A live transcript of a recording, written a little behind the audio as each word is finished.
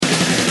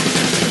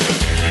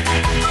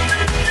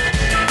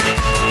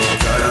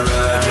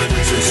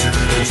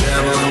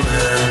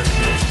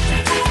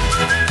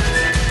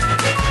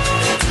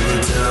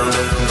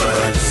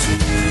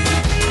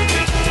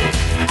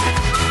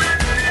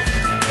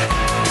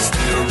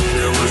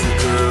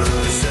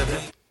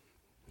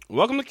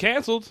Welcome to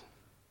Canceled.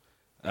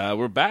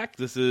 We're back.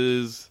 This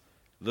is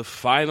the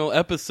final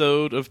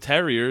episode of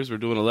Terriers. We're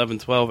doing 11,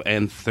 12,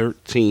 and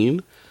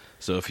 13.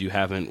 So if you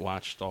haven't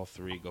watched all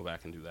three, go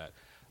back and do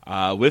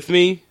that. With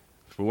me,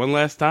 for one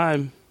last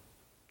time,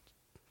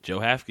 Joe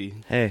Hafke.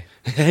 Hey.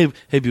 Hey,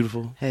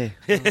 beautiful. Hey.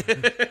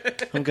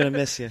 I'm going to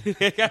miss you.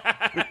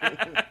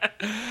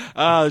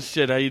 Oh,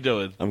 shit. How you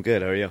doing? I'm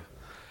good. How are you?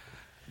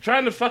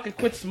 Trying to fucking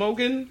quit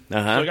smoking. So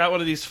I got one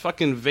of these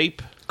fucking vape.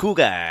 Cool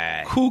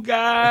guy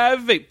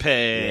vape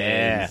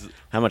pens. Yeah.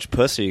 How much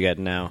puss are you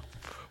getting now?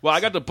 Well, I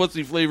got the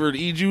pussy flavored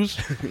e-juice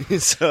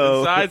so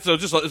inside, so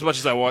just as much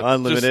as I want.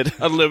 Unlimited. Just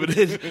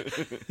unlimited.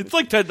 It's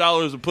like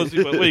 $10 a pussy,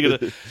 but what are you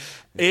gonna?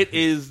 It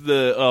is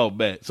the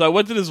man. So I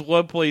went to this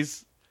one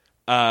place.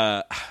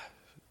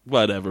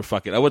 Whatever,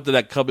 fuck it. I went to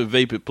that Come and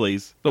Vape It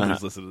place.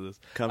 Nobody's listening to this.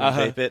 Come and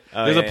Vape It.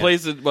 There's a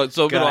place in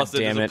Austin.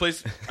 Damn There's a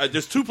place.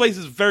 There's two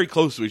places very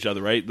close to each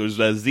other, right? There's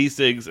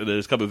Z-Cigs and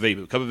there's Come and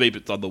Vape It. Come and Vape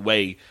It's on the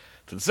way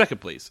to the second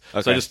place.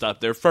 Okay. So I just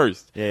stopped there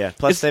first. Yeah.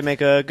 Plus, they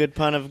make a good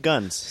pun of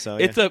guns. So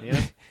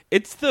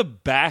it's the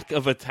back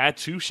of a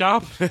tattoo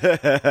shop,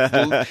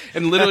 and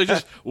literally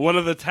just one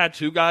of the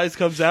tattoo guys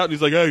comes out and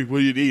he's like, "Hey, what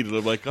do you need?" And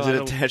I'm like, "Is it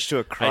attached to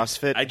a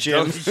CrossFit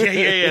gym?"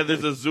 Yeah.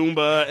 There's a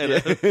Zumba and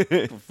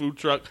a food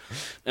truck,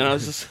 and I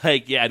was just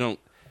like, "Yeah, I don't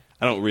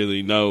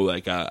really know.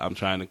 Like, I'm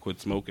trying to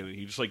quit smoking." And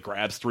he just like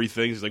grabs three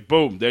things. He's like,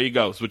 "Boom, there you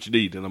go. It's what you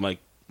need." And I'm like,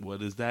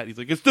 "What is that?" He's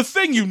like, "It's the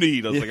thing you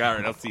need." I was like, "All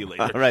right, I'll see you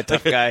later." All right,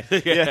 tough guy.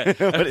 Yeah.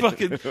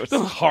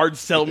 Don't hard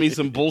sell me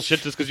some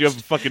bullshit just because you have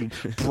a fucking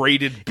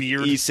braided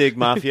beard. E-cig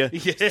mafia.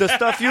 Yeah. It's the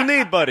stuff you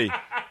need, buddy.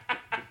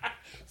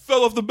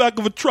 Fell off the back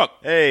of a truck.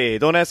 Hey,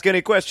 don't ask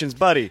any questions,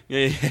 buddy.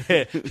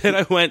 Yeah. Then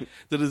I went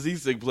to the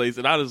Z-Cig place,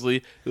 and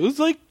honestly, it was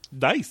like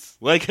nice.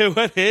 Like, I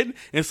went in, and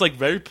it's like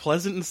very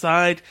pleasant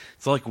inside.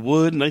 It's like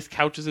wood, nice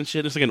couches and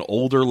shit. There's like an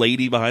older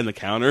lady behind the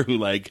counter who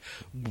like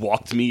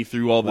walked me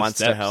through all the Wants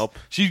steps. to help.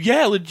 She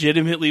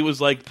legitimately was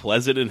like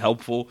pleasant and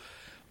helpful.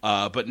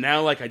 But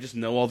now like I just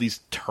know all these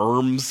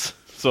terms.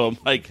 So I'm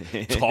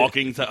like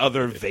talking to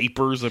other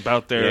vapors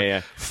about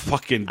their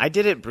fucking I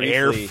did it briefly.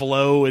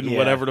 airflow and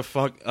whatever the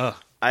fuck.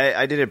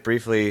 I did it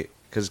briefly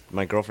because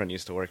my girlfriend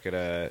used to work at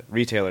a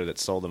retailer that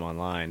sold them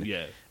online.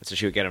 Yeah. And so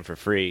she would get them for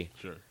free.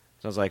 Sure.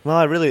 So I was like, well,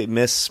 I really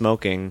miss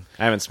smoking.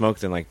 I haven't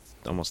smoked in like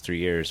almost 3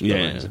 years. But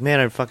I was like, man,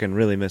 I fucking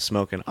really miss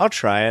smoking. I'll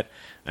try it.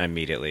 And I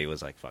immediately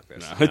was like, fuck this.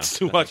 No, it's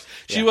too much.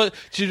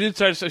 She did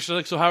try to say, she's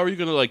like, so how are you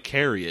going to like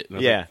carry it?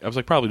 And I was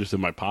like, probably just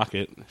in my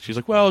pocket. She's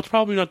like, well, it's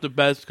probably not the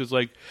best because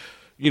like,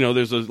 you know,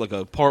 there's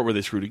a part where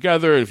they screw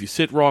together, and if you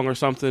sit wrong or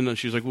something, and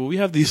she's like, well, we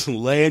have these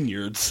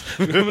lanyards.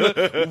 I'm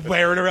gonna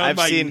wear it around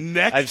my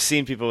neck. I've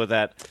seen people with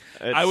that.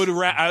 I would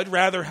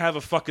rather have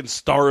a fucking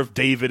Star of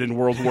David in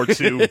World War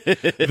II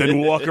than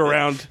walk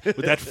around with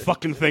that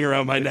fucking thing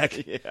around my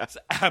neck. Yeah. It's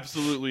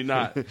absolutely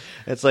not.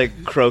 It's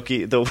like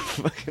Croaky, the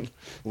fucking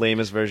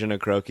lamest version of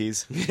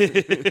Croakies.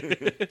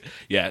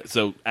 Yeah,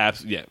 so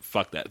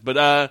fuck that.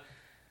 But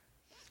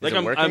like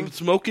I'm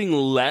smoking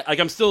less. Like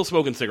I'm still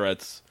smoking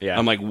cigarettes. Yeah.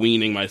 I'm like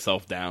weaning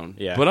myself down.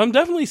 Yeah. But I'm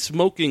definitely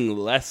smoking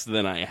less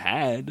than I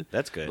had.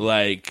 That's good.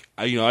 Like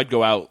I'd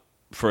go out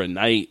for a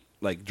night,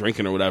 like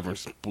drinking or whatever, and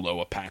just blow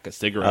a pack of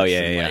cigarettes.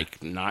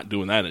 Like not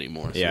doing that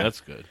anymore. So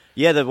that's good.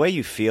 Yeah, the way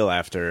you feel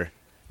after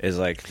is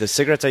like the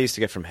cigarettes I used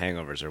to get from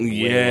hangovers are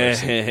way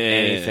worse than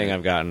anything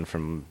I've gotten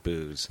from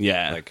booze.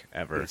 Yeah. Like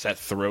ever. It's that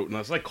throat, and I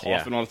was like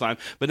coughing all the time.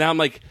 But now I'm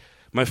like,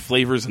 my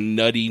flavor's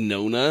Nutty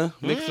Nona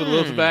mixed with a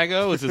little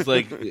tobacco. It's just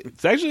like,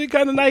 it's actually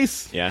kind of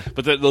nice. Yeah.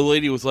 But the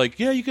lady was like,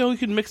 yeah, you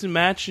can mix and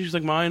match. She's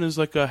like, mine is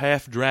like a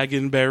half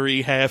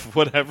dragonberry, half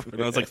whatever.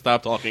 And I was like,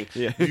 stop talking.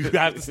 Yeah. You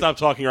have to stop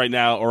talking right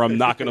now, or I'm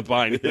not going to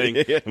buy anything.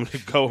 I'm going to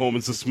go home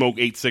and just smoke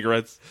 8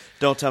 cigarettes.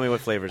 Don't tell me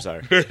what flavors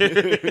are.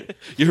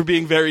 You're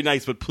being very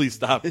nice, but please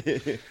stop.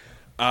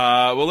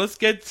 Well, let's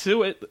get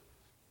to it.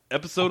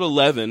 Episode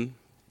 11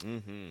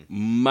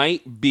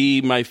 might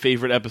be my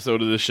favorite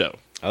episode of the show.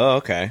 Oh,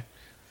 okay.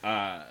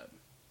 I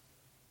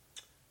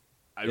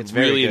It's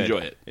really very enjoy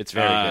it. It's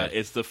very good.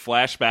 It's the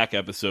flashback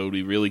episode.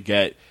 We really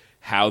get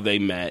how they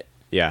met.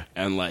 Yeah.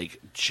 And, like,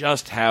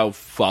 just how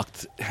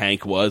fucked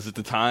Hank was at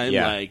the time.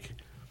 Yeah. Like,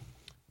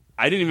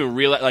 I didn't even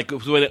realize, like,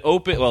 when it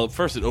opened, well,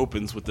 first it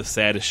opens with the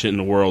saddest shit in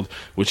the world,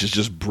 which is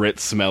just Britt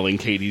smelling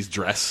Katie's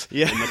dress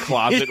in the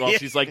closet while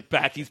she's, like,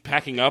 he's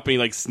packing up, and he,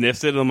 like,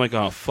 sniffs it, and I'm like,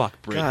 oh,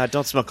 fuck, Britt. God,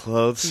 don't smell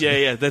clothes.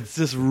 Yeah, that's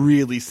just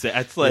really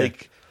sad. It's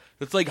like...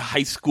 It's like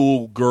high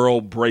school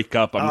girl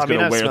breakup. I'm just going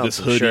to wear this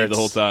hoodie the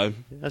whole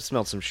time. I've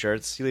smelled some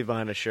shirts. You leave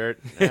behind a shirt.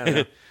 I don't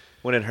know.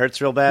 When it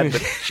hurts real bad,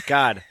 but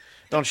God,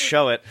 don't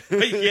show it.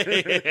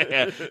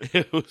 Yeah.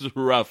 It was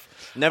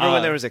rough. Never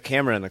when there was a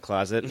camera in the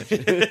closet.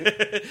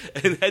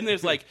 And then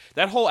there's like,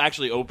 that whole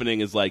actually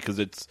opening is like, because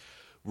it's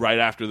right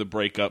after the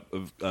breakup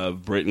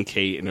of Britt and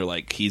Kate, and they're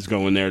like, he's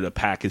going there to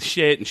pack his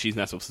shit, and she's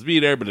not supposed to be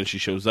there, but then she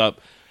shows up.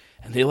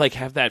 And they, like,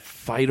 have that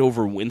fight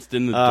over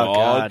Winston the dog.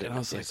 God. And I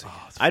was like,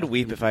 I'd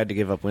weep if I had to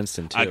give up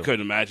Winston, too. I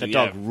couldn't imagine.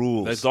 That dog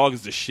rules. That dog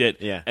is the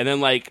shit. Yeah. And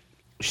then, like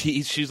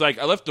she's like,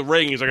 I left the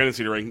ring. He's like, I didn't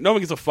see the ring. No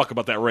one gives a fuck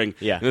about that ring.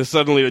 Yeah. And then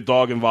suddenly a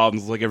dog involved,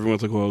 and it's like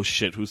everyone's like, oh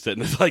shit, who's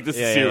sitting? It's like, this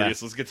is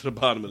serious. Yeah. Let's get to the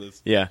bottom of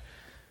this. Yeah.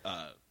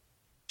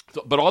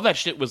 But all that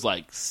shit was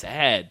like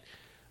sad,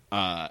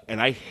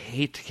 and I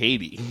hate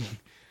Katie,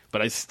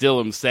 but I still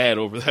am sad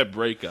over that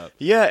breakup.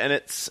 Yeah, and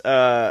it's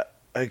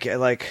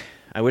like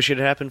I wish it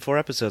had happened 4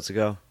 episodes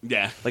ago.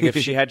 Yeah, Like if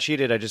she had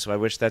cheated, I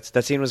wish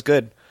that scene was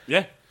good.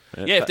 yeah.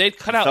 If they'd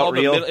cut out felt all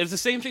the real. middle, it's the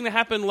same thing that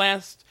happened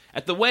last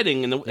at the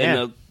wedding in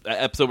the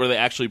episode where they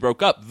actually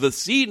broke up. The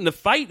scene, the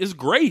fight is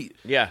great.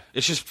 Yeah.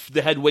 It's just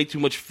they had way too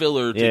much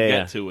filler to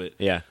get to it.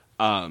 Yeah.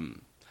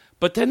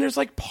 But then there's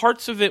like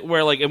parts of it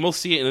where like, and we'll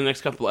see it in the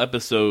next couple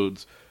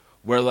episodes,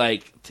 where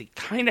like they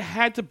kind of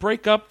had to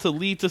break up to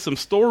lead to some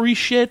story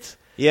shit.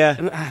 Yeah.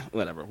 And,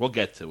 whatever, we'll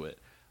get to it.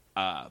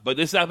 But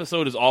this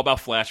episode is all about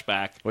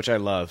flashback, Which I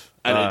love.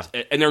 and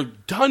they're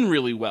done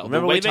really well.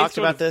 Remember we talked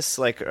about this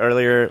like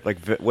earlier,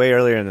 like way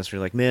earlier in this. We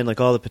were like, man, like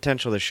all the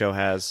potential this show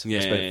has for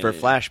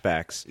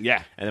flashbacks.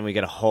 Yeah. And then we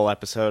get a whole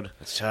episode.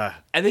 It's,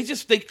 And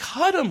they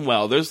cut them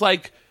well. There's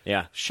like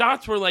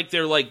shots where like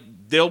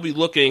they'll be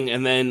looking,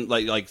 and then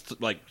like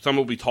someone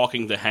will be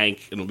talking to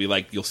Hank, and it'll be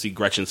like you'll see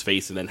Gretchen's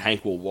face, and then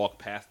Hank will walk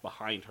past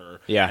behind her,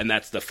 and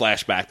that's the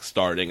flashback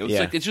starting. It's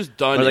like it's just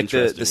done. Or like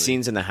the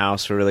scenes in the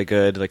house were really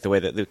good, like the way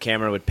that the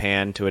camera would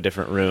pan to a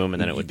different room,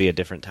 and then it would be a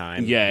different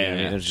time.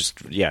 It was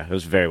just it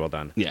was very well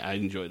done. Yeah, I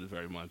enjoyed it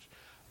very much.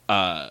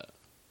 And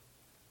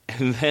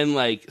then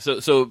like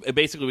so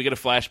basically we get a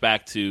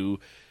flashback to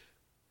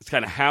it's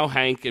kind of how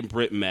Hank and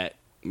Britt met,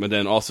 but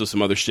then also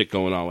some other shit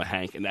going on with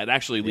Hank, and that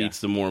actually leads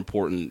to more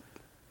important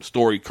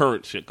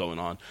current shit going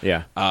on.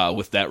 Yeah.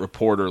 With that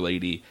reporter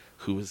lady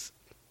she's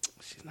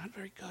not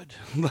very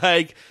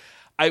good.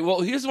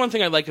 Here's one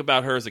thing I like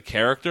about her as a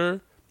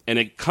character, and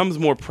it comes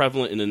more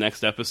prevalent in the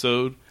next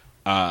episode.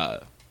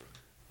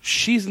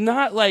 She's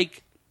not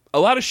like a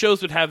lot of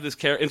shows would have this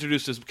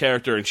introduce this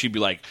character, and she'd be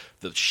like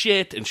the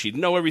shit, and she'd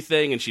know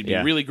everything, and she'd be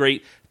really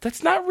great.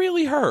 That's not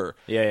really her.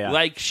 Yeah.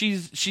 Like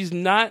she's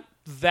not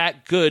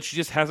that good. She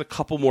just has a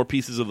couple more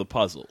pieces of the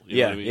puzzle. You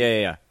know what I mean?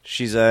 Yeah.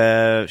 She's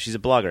a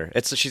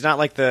blogger. She's not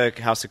like the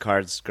House of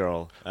Cards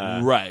girl,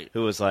 right?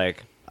 Who was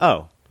like,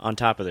 on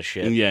top of the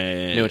shit.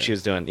 Knew what she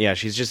was doing. Yeah,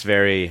 she's just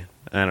very,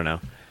 I don't know,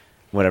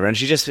 whatever. And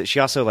she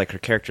also like her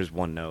character's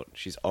one note.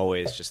 She's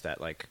always just that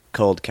like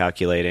cold,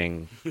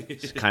 calculating,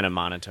 kind of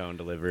monotone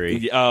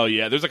delivery. Oh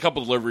yeah, there's a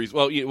couple deliveries.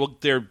 Well,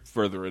 they're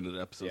further into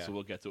the episode, so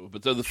we'll get to it.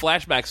 But so the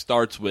flashback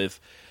starts with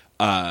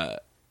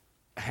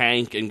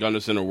Hank and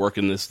Gunderson are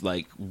working this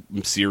like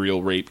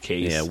serial rape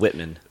case. Yeah,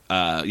 Whitman.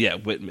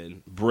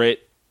 Whitman.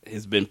 Britt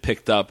has been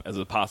picked up as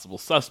a possible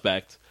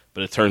suspect,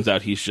 but it turns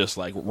out he's just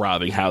like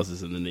robbing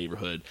houses in the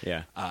neighborhood.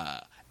 Yeah.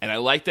 And I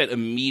like that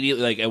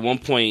immediately. Like at one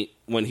point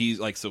when he's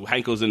like, so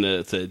Hank goes in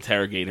to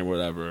interrogate him or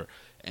whatever,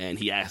 and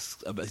he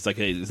asks, he's like,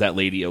 "Hey, is that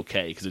lady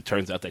okay?" Because it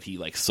turns out that he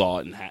like saw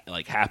it and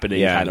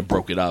happening, kind of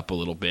broke it up a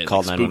little bit,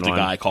 called like, spooked the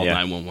 911. guy, called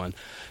 911.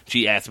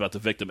 She asked about the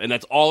victim, and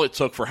that's all it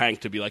took for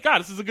Hank to be like,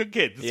 "This is a good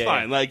kid. It's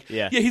fine." Like,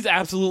 he's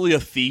absolutely a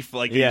thief.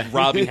 Like, he's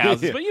robbing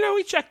houses, but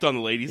he checked on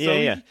the lady,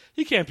 so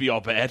he can't be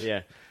all bad.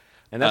 Yeah,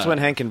 and that's when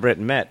Hank and Britt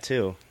met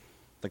too.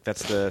 Like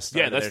that's the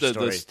start. That's of their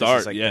story. the start.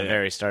 This is like the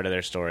very start of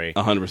their story.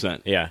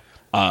 100%. Yeah.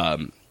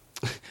 And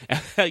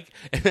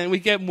then we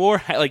get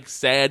more like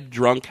sad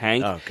drunk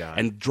Hank. Oh god!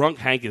 And drunk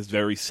Hank is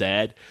very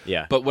sad.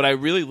 Yeah. But what I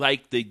really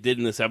like they did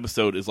in this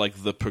episode is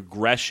like the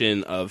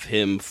progression of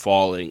him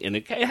falling, and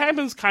it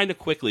happens kind of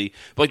quickly.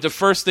 But like the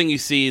first thing you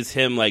see is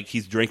him like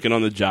he's drinking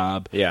on the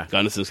job. Yeah.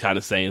 Gunnison's kind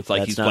of saying it's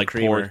like That's he's not like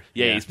creamer. pouring.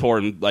 Yeah, he's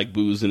pouring like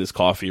booze in his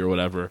coffee or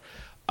whatever.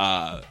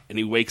 And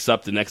he wakes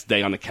up the next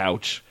day on the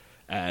couch,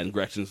 and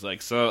Gretchen's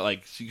like, so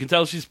like you can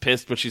tell she's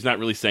pissed, but she's not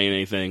really saying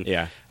anything.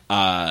 Yeah.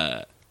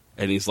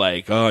 And he's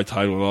like, "Oh, I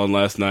tied one on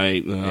last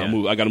night.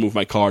 I got to move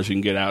my car so you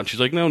can get out." And she's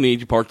like, "No need.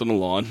 You parked on the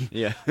lawn."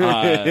 Yeah.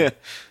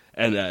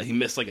 And he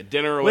missed like a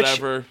dinner or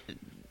whatever.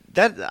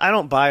 That I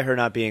don't buy her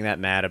not being that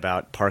mad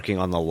about parking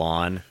on the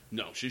lawn.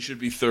 No, she should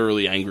be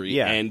thoroughly angry.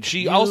 Yeah. And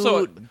she You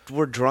also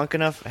were drunk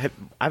enough.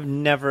 I've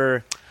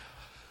never.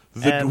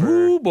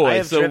 Woo boy. I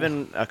have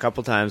driven a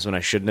couple times when I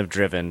shouldn't have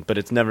driven, but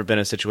it's never been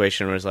a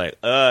situation where it's like,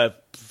 I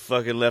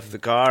fucking left the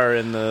car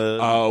in the.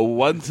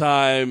 One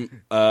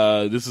time,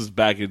 this was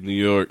back in New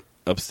York,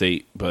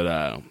 upstate,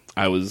 but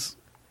I was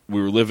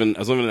living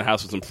in a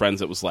house with some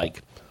friends that was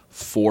like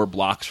 4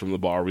 blocks from the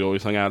bar we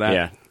always hung out at.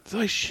 Yeah. So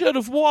I should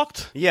have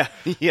walked. Yeah,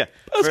 yeah,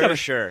 for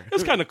sure. It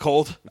was kind of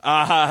cold.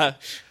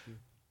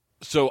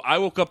 So I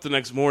woke up the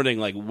next morning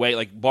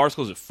bars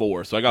close at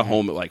 4, so I got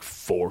home at like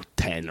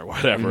 4:10 or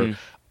whatever.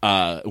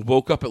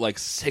 Woke up at like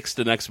 6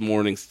 the next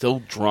morning, still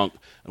drunk,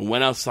 and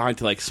went outside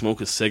to like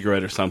smoke a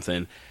cigarette or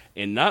something.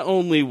 And not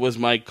only was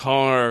my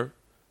car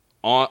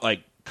on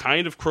like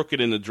kind of crooked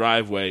in the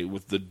driveway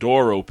with the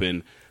door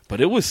open,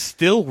 but it was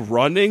still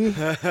running.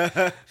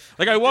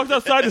 Like, I walked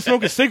outside to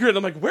smoke a cigarette, and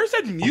I'm like, where's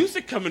that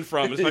music coming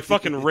from? Is my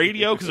fucking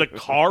radio because the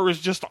car is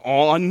just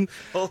on?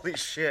 Holy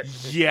shit.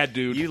 Yeah,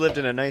 dude. You lived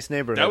in a nice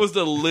neighborhood. That was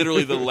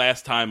literally the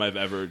last time I've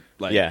ever,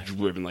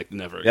 driven,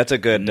 never. That's a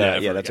good,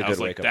 never that's a good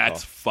wake-up call.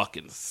 That's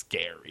fucking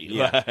scary.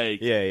 Yeah.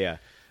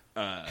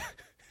 Yeah.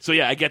 So,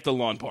 yeah, I get the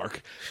lawn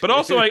park. But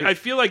also, I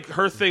feel like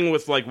her thing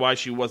with, why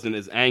she wasn't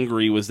as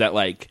angry was that,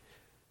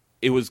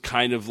 it was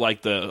kind of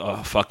like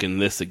fucking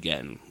this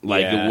again.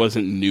 It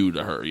wasn't new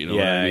to her, you know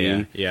what I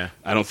mean? Yeah.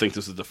 I don't think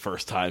this is the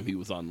first time he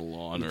was on the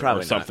lawn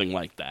or something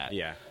like that.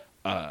 Yeah.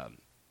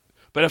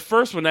 But at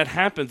first, when that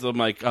happens, I'm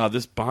like, oh,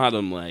 this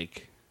bottom,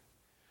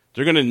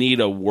 they're going to need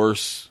a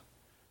worse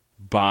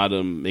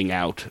bottoming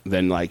out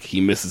than, he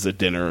misses a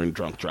dinner and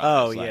drunk drives.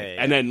 Oh, yeah.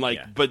 And then,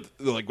 but,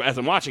 as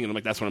I'm watching it, I'm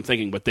like, that's what I'm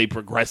thinking. But they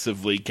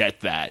progressively get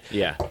that.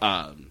 Yeah.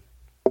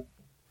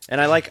 And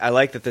I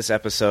like that this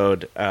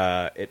episode,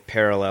 it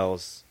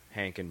parallels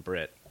Hank and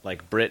Britt.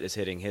 Britt is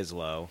hitting his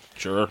low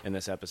in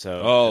this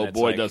episode. Oh,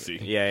 boy, does he.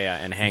 Yeah,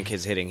 and Hank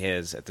is hitting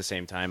his at the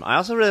same time. I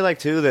also really like,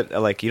 too, that,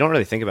 you don't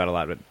really think about it a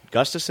lot, but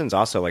Gustafson's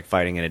also,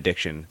 fighting an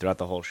addiction throughout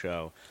the whole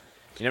show.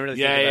 You never really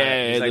think about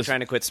it. He's, trying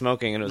to quit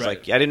smoking, and it was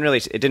it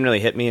didn't really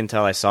hit me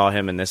until I saw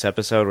him in this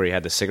episode where he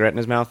had the cigarette in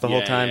his mouth the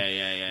whole time.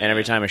 And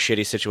every time a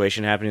shitty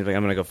situation happened, he's like,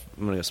 I'm gonna go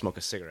smoke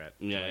a cigarette.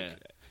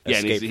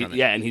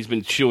 And he's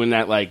been chewing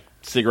that,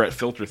 cigarette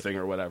filter thing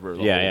or whatever. The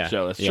whole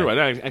show. That's true.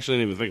 I actually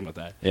didn't even think about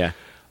that. Yeah.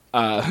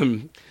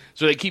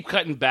 So they keep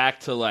cutting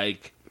back to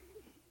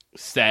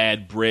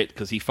sad Britt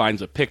because he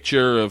finds a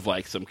picture of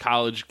some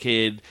college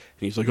kid and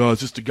he's like, oh,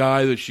 it's just a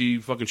guy that she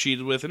fucking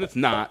cheated with, and it's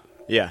not.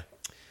 Yeah.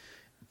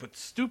 But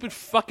stupid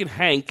fucking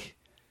Hank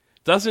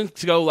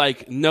doesn't go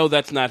no,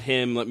 that's not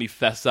him, let me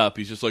fess up.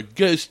 He's just like,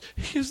 guys,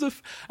 here's the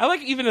I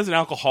like, even as an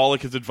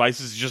alcoholic, his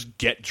advice is just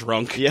get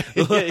drunk. Yeah.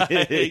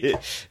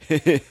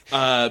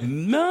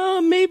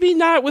 No, maybe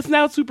not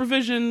without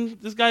supervision.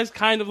 This guy's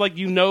kind of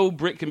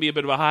Britt can be a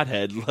bit of a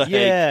hothead.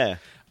 Yeah.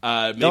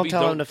 Maybe don't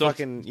tell him to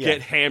fucking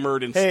get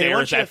hammered and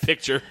stare at that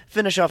picture.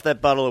 Finish off that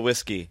bottle of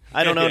whiskey.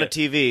 I don't own a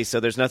TV, so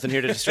there's nothing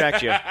here to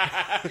distract you.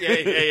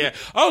 Yeah.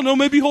 Oh, no,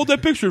 maybe hold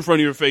that picture in front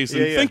of your face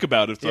and think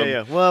about it.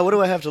 Yeah. Well, what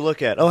do I have to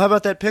look at? Oh, how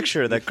about that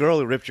picture of that girl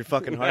who ripped your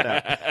fucking heart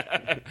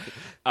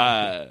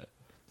out?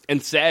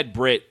 And sad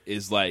Britt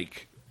is,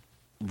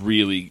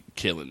 really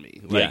killing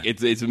me.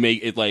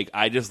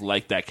 I just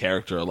like that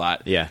character a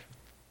lot. Yeah.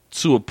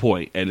 To a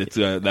point, and it's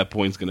that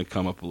point's going to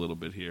come up a little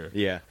bit here.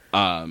 Yeah.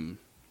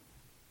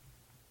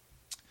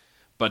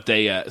 But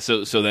they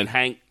so then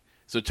Hank.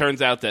 So it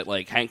turns out that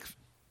Hank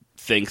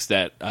thinks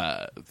that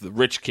the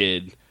rich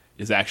kid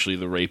is actually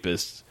the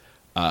rapist,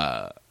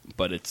 but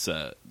it's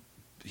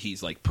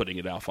he's putting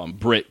it off on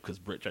Britt because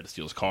Britt tried to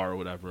steal his car or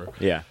whatever.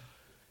 Yeah.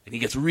 And he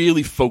gets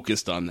really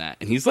focused on that,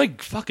 and he's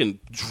fucking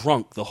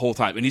drunk the whole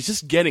time, and he's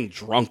just getting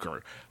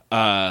drunker.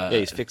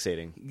 He's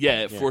fixating.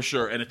 Yeah, for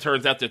sure. And it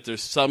turns out that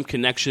there's some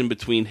connection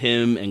between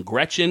him and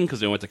Gretchen because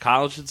they went to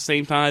college at the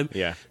same time.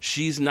 Yeah.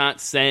 She's not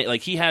saying,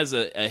 he has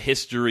a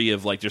history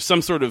of, there's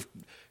some sort of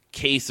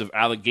case of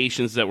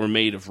allegations that were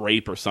made of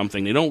rape or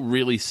something. They don't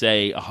really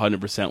say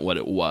 100% what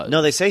it was.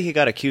 No, they say he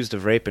got accused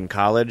of rape in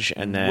college,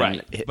 and then...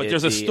 Right. But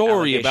there's a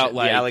story about,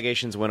 the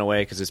allegations went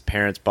away because his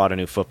parents bought a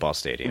new football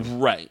stadium.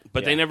 Right.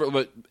 But they never...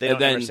 But they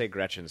don't ever say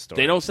Gretchen's story.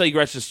 They don't say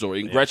Gretchen's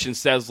story. Yeah. Gretchen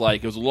says,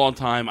 it was a long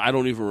time, I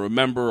don't even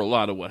remember a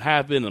lot of what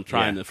happened, I'm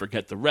trying to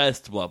forget the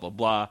rest, blah, blah,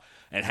 blah.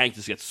 And Hank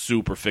just gets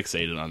super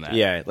fixated on that.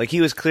 Yeah, he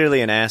was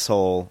clearly an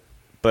asshole,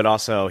 but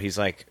also he's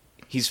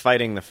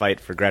fighting the fight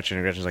for Gretchen,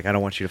 and Gretchen's like, I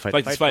don't want you to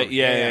fight the fight.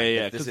 Yeah.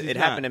 It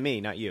happened to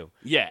me, not you.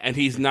 Yeah, and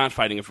he's not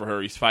fighting it for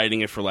her. He's fighting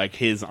it for,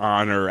 his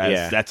honor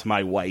as that's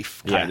my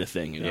wife kind of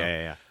thing, you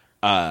know?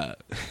 Yeah.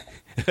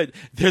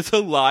 There's a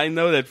line,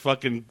 though, that's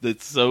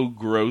so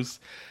gross.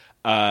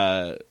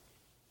 Actually,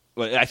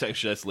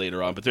 that's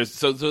later on. But there's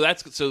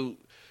so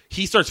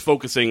he starts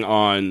focusing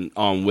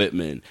on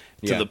Whitman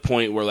to the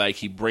point where,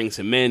 he brings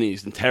him in, and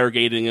he's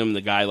interrogating him.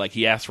 The guy,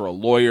 he asks for a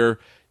lawyer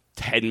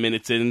 10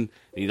 minutes in, and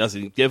he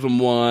doesn't give him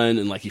one,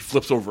 and he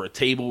flips over a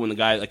table when the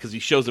guy, because he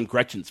shows him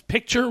Gretchen's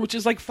picture, which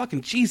is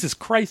fucking Jesus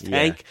Christ,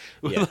 Hank.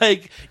 Yeah.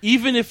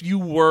 Even if you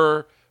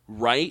were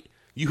right,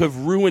 you have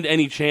ruined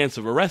any chance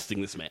of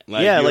arresting this man.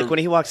 When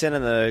he walks in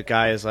and the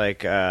guy is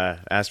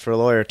asked for a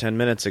lawyer 10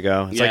 minutes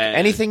ago. It's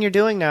anything you're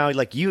doing now,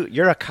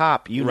 you're a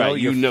cop. You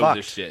know fucked.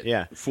 This shit.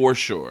 Yeah. For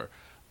sure.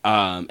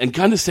 And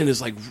Gunderson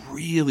is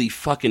really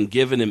fucking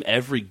giving him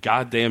every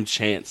goddamn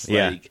chance.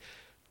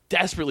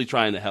 Desperately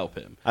trying to help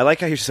him. I like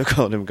how you're still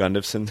calling him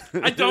Gundafson.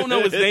 I don't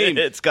know his name.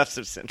 It's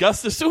Gustafson.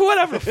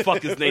 Whatever the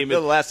fuck his name is.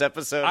 The last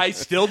episode. I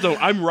still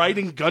don't. I'm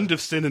writing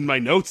Gundafson in my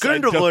notes.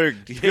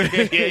 Gunderberg.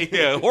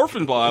 Yeah.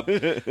 Orphanbob.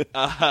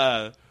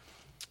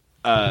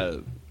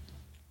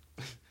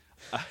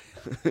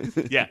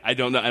 Yeah, I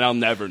don't know, and I'll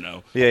never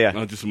know. Yeah.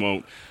 I just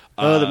won't.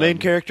 The main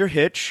character,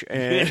 Hitch,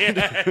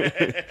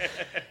 and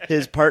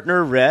his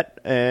partner, Rhett,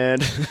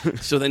 and...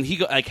 So then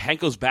Hank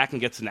goes back and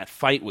gets in that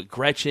fight with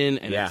Gretchen,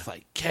 and it's,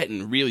 like,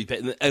 getting really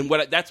bad. And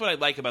that's what I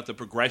like about the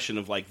progression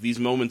of, like, these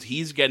moments.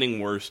 He's getting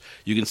worse.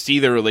 You can see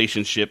their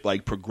relationship,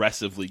 like,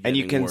 progressively getting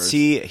worse. And you can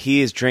see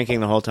he is drinking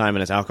the whole time,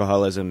 and his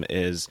alcoholism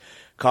is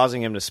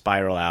causing him to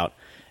spiral out.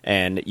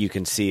 And you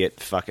can see it.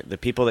 The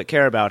people that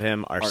care about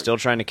him are still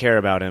trying to care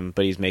about him,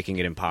 but he's making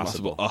it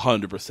impossible.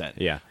 100%.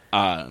 Yeah.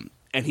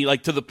 And he,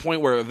 like, to the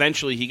point where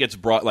eventually he gets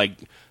brought, like,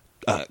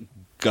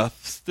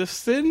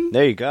 Gustafson?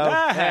 There you go.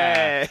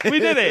 Hey. We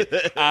did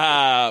it.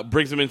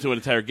 Brings him into an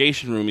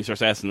interrogation room. He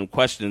starts asking him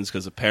questions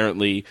because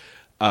apparently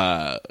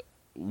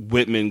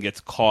Whitman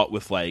gets caught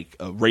with, like,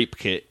 a rape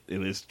kit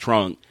in his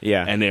trunk.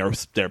 Yeah. And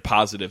they're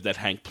positive that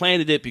Hank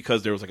planted it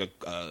because there was, like,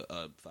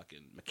 a fucking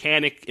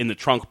mechanic in the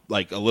trunk,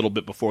 like, a little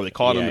bit before they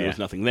caught him. There was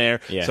nothing there.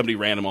 Yeah. Somebody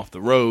ran him off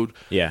the road.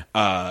 Yeah.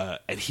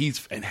 And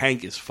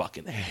Hank is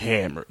fucking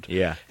hammered.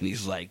 Yeah. And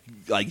he's like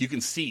you can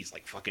see he's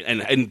like fucking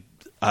and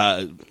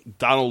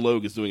Donald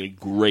Logue is doing a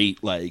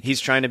great, like,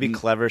 he's trying to be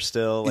clever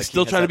still. He's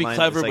still trying to be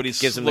clever, like, but he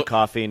gives him the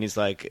coffee and he's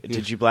like,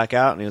 "Did you black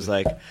out?" And he was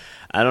like,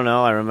 "I don't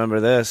know. I remember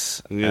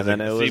this." And then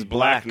it was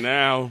black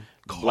now.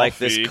 Coffee. Like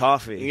this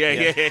coffee.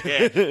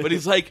 Yeah.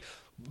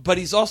 But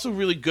he's also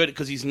really good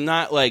because he's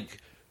not like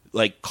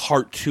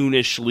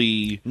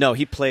cartoonishly. No,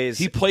 he plays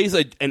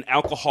an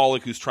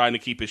alcoholic who's trying to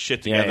keep his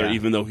shit together,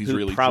 even though he's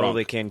really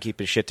probably drunk. Can keep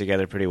his shit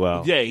together pretty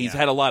well. Yeah, he's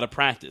had a lot of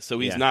practice, so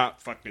he's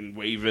not fucking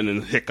waving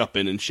and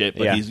hiccuping and shit.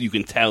 But you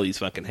can tell he's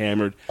fucking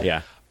hammered.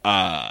 Yeah.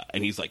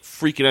 And he's like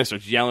freaking out,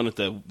 starts yelling at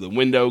the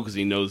window because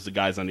he knows the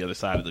guy's on the other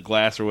side of the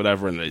glass or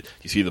whatever. And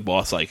you see the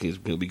boss, like, he's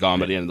going to be gone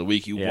by the end of the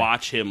week. You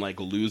watch him,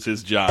 like, lose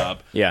his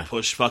job,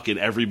 push fucking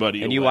everybody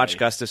and away. You watch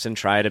Gustafson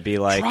try to be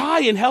like...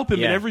 Try and help him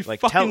in every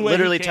fucking way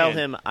literally you can. Tell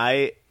him,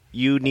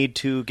 you need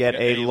to get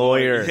a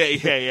lawyer.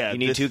 Yeah. You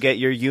need to get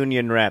your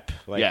union rep.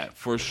 Like,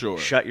 for sure.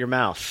 Shut your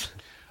mouth.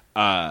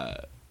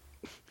 The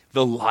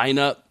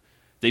lineup...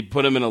 They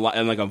put him in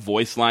a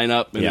voice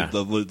lineup, and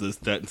the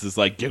sentence is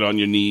like, "Get on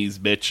your knees,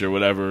 bitch," or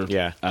whatever.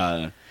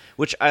 Yeah,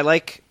 which I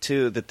like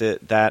too.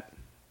 That.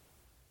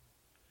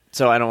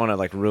 So I don't want to,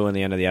 like, ruin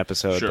the end of the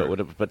episode, sure.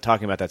 but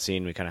talking about that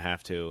scene, we kind of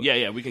have to.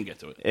 Yeah, we can get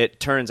to it. It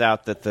turns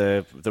out that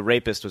the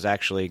rapist was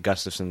actually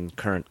Gustafson's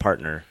current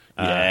partner.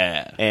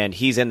 And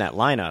he's in that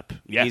lineup.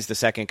 Yeah. He's the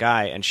second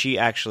guy, and she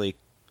actually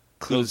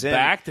clues in.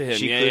 Back to him.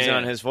 She clues in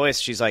on his voice.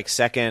 She's like,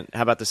 second,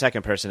 how about the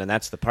second person? And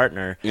that's the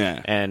partner. Yeah.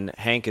 And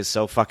Hank is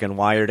so fucking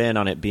wired in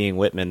on it being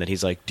Whitman that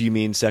he's like, do you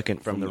mean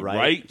second from the right?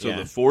 Right? So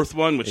the fourth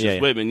one, which is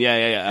Whitman. Yeah.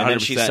 100%. And then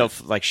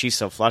she's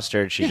so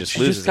flustered, she just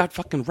loses just got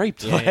fucking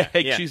raped.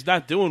 She's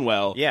not doing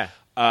well. Yeah.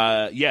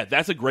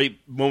 That's a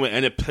great moment,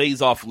 and it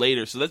pays off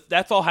later. So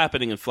that's all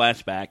happening in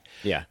flashback.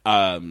 Yeah.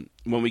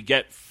 When we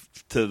get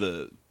to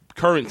the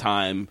current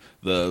time,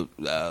 the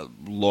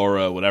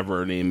Laura, whatever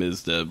her name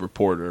is, the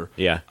reporter,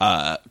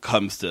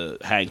 comes to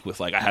Hank with,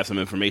 like, I have some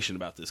information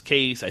about this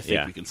case. I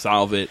think we can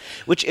solve it.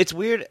 Which, it's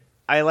weird.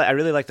 I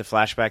really like the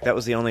flashback. That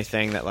was the only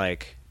thing that,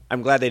 like,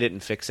 I'm glad they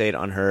didn't fixate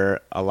on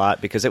her a lot,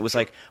 because it was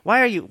like,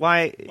 why are you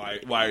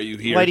here? Why do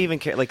you even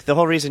care? Like, the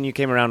whole reason you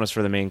came around was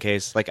for the main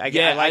case. Like, I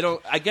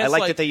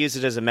like that they used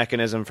it as a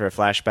mechanism for a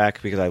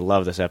flashback, because I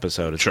love this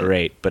episode. It's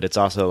great, but it's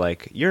also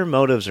like, your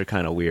motives are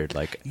kind of weird.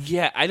 Like,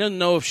 I don't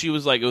know if she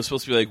was like, it was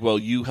supposed to be like, well,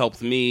 you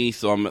helped me,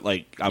 so I'm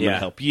gonna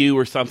help you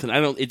or something.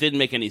 It didn't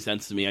make any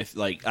sense to me.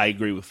 I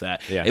agree with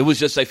that. Yeah. It was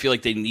just, I feel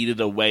like they needed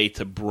a way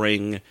to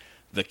bring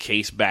the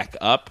case back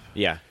up.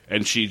 Yeah.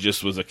 And she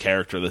just was a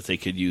character that they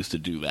could use to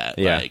do that.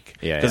 Yeah.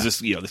 Because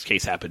this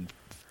case happened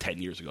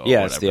 10 years ago.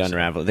 Yeah, it's the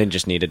unravel. They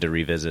just needed to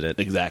revisit it.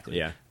 Exactly.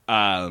 Yeah.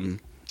 I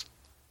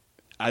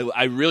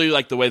really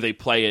like the way they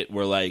play it,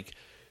 where, like,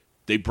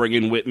 they bring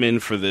in Whitman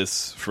for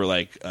this, for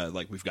like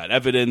we've got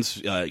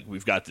evidence,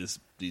 we've got this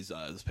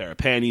pair of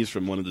panties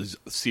from one of the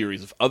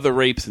series of other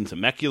rapes in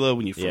Temecula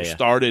when you first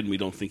started, and we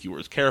don't think you were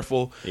as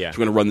careful. Yeah. So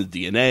we're going to run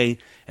the DNA.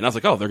 And I was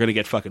like, oh, they're going to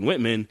get fucking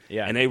Whitman.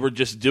 Yeah. And they were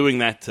just doing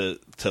that to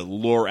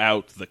lure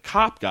out the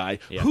cop guy,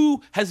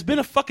 who has been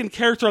a fucking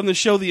character on the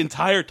show the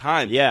entire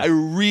time. Yeah. I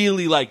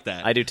really like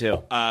that. I do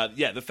too.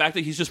 The fact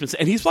that he's just been...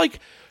 And he's like...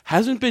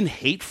 hasn't been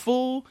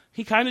hateful.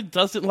 He kind of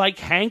doesn't like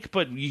Hank,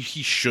 but he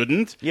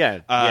shouldn't. He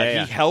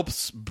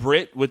helps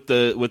Britt with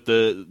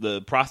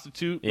the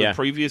prostitute the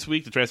previous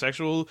week, the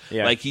transsexual.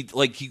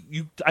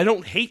 I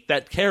don't hate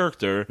that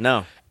character.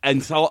 No.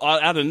 And so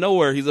out of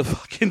nowhere, he's a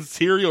fucking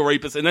serial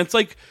rapist, and it's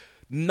like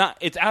not.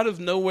 It's out of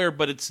nowhere,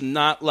 but it's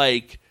not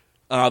like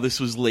this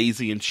was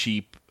lazy and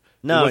cheap.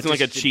 No, it wasn't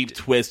like a cheap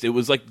twist. It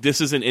was like,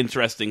 this is an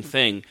interesting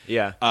thing.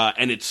 Yeah.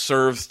 And it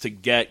serves to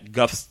get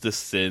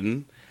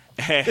Gustafson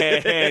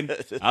and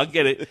I'll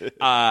get it.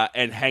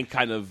 And Hank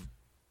kind of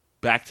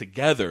back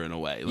together in a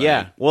way.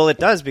 Like, well, it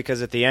does,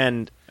 because at the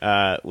end,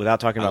 without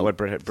talking about what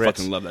Britt,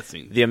 fucking love that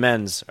scene. The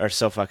amends are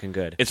so fucking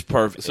good. It's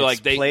perfect. So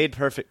it's played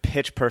perfect,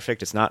 pitch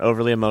perfect. It's not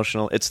overly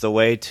emotional. It's the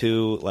way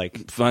to,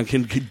 like,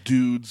 fucking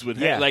dudes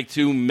with like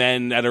two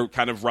men that are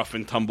kind of rough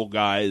and tumble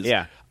guys.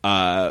 Yeah.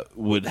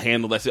 would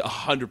handle that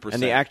 100%.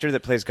 And the actor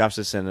that plays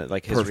Gustafson,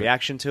 like his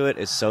reaction to it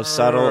is so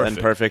subtle and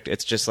perfect.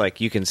 It's just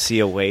like you can see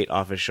a weight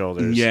off his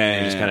shoulders. Yeah,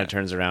 and he just kind of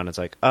turns around. It's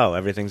like, oh,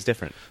 everything's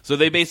different. So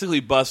they basically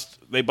bust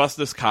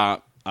this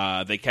cop.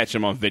 They catch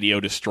him on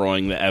video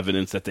destroying the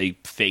evidence that they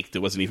faked. It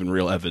wasn't even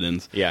real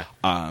evidence. Yeah.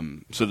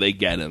 So they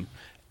get him,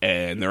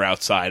 and they're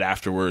outside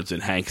afterwards.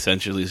 And Hank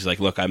essentially is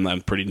like, "Look,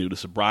 I'm pretty new to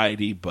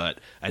sobriety, but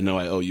I know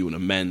I owe you an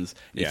amends."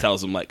 And he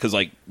tells him, like, because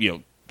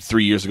 4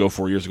 years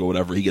ago,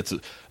 whatever, he gets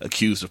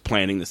accused of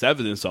planting this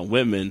evidence on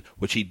women,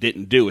 which he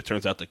didn't do. It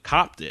turns out the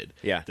cop did.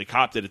 Yeah. The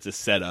cop did it to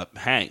set up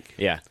Hank.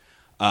 Yeah.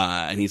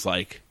 And he's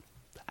like,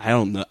 I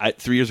don't know.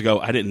 3 years ago,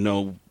 I didn't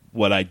know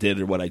what I did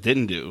or what I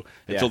didn't do.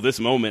 Until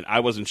this moment, I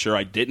wasn't sure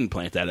I didn't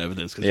plant that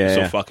evidence because he was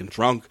so fucking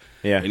drunk.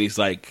 Yeah. And he's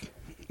like,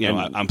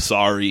 I'm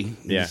sorry.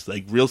 Yeah. He's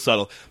like real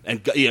subtle.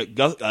 And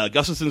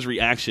Gustafson's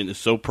reaction is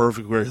so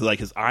perfect where like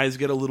his eyes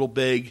get a little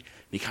big.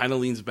 He kind of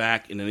leans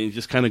back, and then he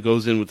just kind of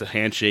goes in with the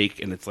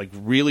handshake, and it's like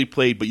really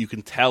played, but you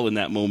can tell in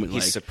that moment.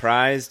 He's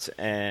surprised,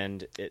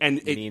 and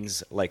it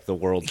means like the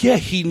world. Yeah,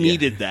 he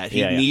needed that.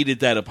 He needed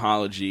that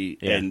apology,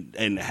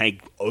 and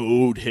Hank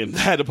owed him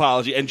that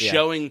apology. And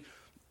showing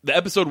the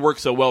episode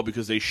works so well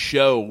because they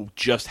show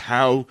just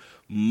how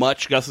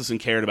much Gustafson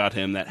cared about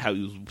him, that how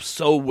he was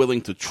so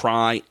willing to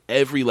try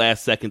every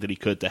last second that he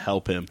could to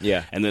help him.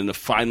 Yeah. And then to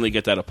finally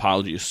get that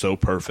apology is so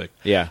perfect.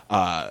 Yeah.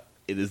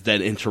 It is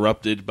then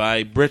interrupted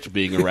by Britt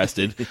being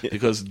arrested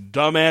because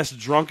dumbass,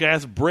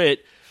 drunk-ass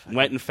Britt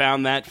went and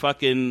found that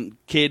fucking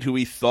kid who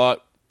he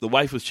thought the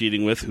wife was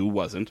cheating with, who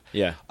wasn't.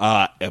 Yeah.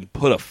 And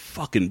put a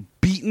fucking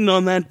beating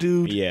on that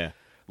dude. Yeah.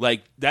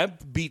 Like,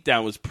 that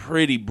beatdown was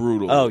pretty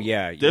brutal. Oh,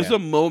 yeah. There's a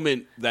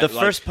moment that... The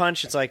first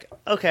punch, it's like,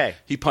 okay.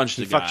 He punched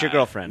the guy. Fucked your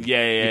girlfriend.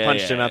 Yeah. You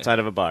punched him outside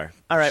of a bar.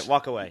 All right,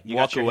 walk away. You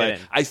walk away.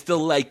 I still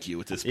like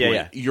you at this point.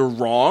 Yeah. You're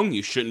wrong.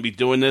 You shouldn't be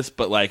doing this,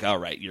 but like, all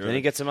right. You're then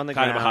he gets him on the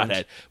kind ground. of a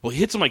hothead. Well, he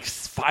hits him like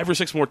 5 or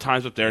 6 more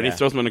times up there, and he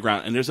throws him on the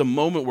ground. And there's a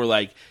moment where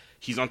like,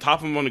 he's on top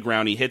of him on the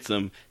ground, he hits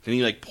him, then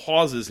he like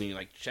pauses and he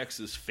like checks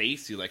his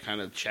face, he like kind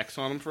of checks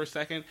on him for a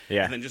second,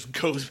 and then just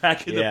goes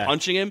back into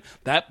punching him.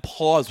 That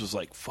pause was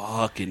like,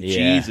 fucking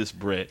Jesus,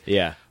 Britt.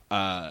 Yeah.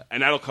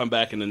 And that'll come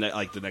back in the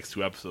next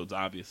 2 episodes,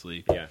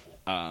 obviously. Yeah.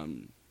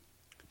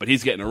 But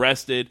he's getting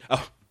arrested.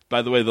 Oh,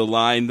 by the way, the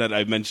line that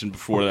I mentioned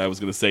before that I was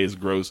going to say is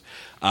gross.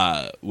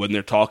 When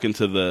they're talking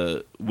to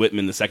the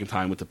Whitman the second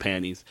time with the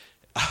panties,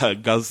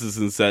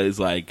 Gustafson says,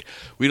 like,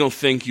 we don't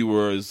think you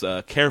were as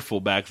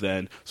careful back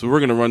then, so we're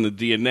going to run the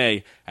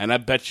DNA, and I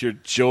bet your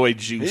joy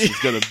juice is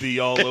going to be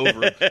all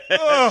over it.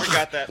 I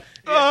forgot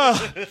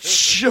that.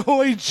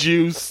 Joy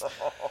juice.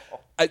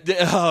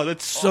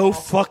 That's so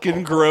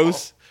fucking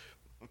gross.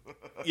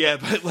 Yeah,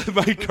 but like,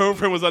 my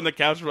girlfriend was on the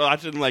couch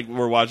watching, like,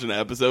 we're watching the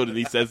episode, and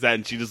he says that,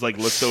 and she just, like,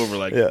 looks over,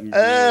 like,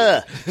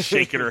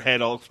 shaking her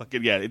head all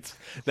fucking,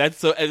 that's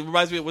so, it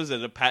reminds me of, what is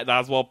it, a Patton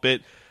Oswalt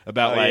bit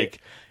about,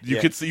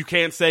 you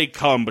can't say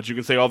come, but you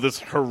can say all this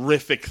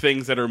horrific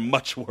things that are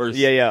much worse.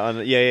 Yeah.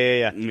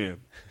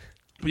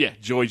 But yeah,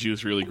 Joy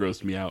Juice really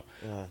grossed me out.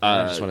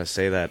 I just want to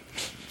say that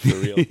for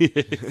real.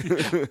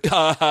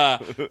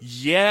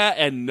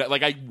 And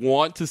like I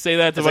want to say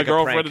that to my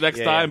girlfriend the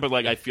next time, but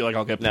like I feel like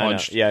I'll get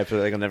punched. No. Yeah, I feel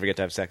like I'll never get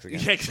to have sex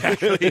again. Yeah,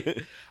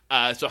 exactly.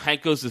 So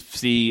Hank goes to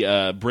see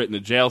Britt in the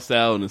jail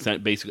cell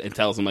and basically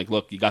tells him like,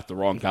 look, you got the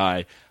wrong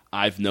guy.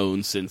 I've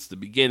known since the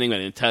beginning. I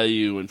didn't tell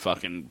you. And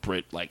fucking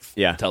Britt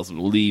tells him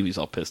to leave. He's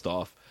all pissed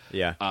off.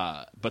 Yeah.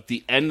 But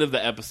the end of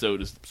the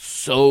episode is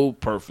so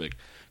perfect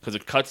because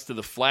it cuts to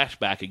the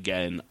flashback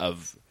again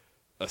of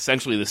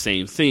essentially the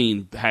same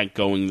scene, Hank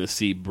going to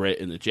see Britt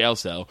in the jail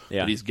cell,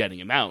 but he's getting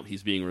him out.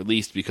 He's being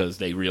released because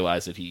they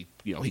realize that he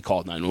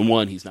called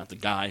 911. He's not the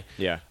guy.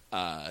 Yeah.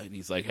 And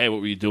he's like, hey,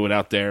 what were you doing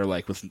out there,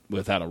 like,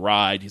 without a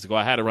ride? He's like,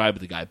 well, I had a ride,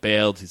 but the guy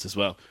bailed. He says,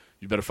 well,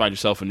 you better find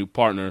yourself a new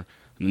partner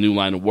and a new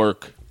line of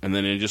work. And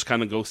then it just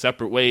kind of go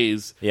separate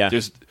ways. Yeah.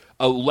 There's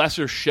a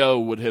lesser show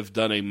would have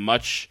done a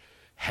much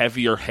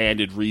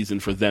heavier-handed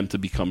reason for them to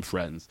become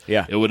friends.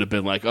 Yeah. It would have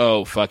been like,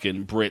 oh,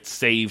 fucking Britt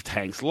saved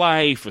Hank's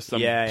life or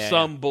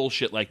some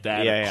bullshit like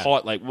that. Yeah.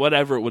 Caught, like,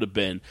 whatever it would have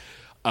been.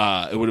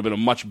 It would have been a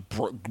much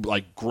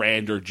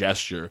grander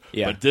gesture.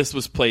 Yeah. But this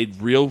was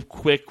played real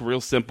quick, real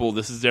simple.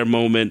 This is their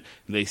moment.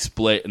 And they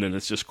split, and then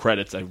it's just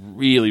credits. I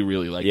really,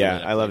 really like it.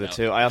 Yeah, I love it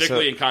too. I also,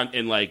 particularly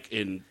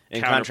in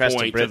contrast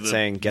to Britt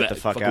saying, "Get the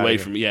fuck out away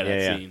of from me."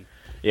 That scene.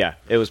 Yeah,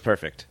 it was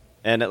perfect.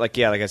 And like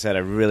I said, I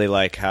really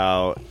like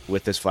how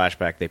with this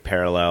flashback they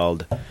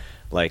paralleled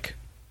like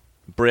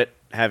Britt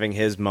having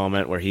his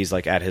moment where he's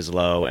like at his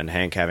low, and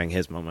Hank having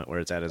his moment where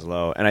it's at his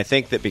low. And I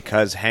think that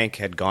because Hank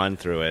had gone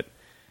through it,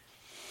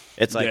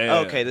 it's like,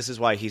 okay, this is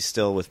why he's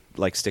still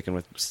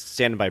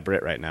standing by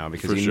Britt right now,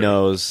 because he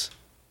knows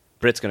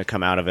Britt's going to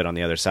come out of it on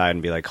the other side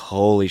and be like,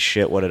 holy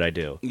shit, what did I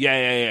do?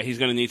 Yeah. He's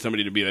going to need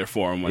somebody to be there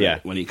for him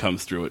when he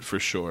comes through it, for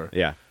sure.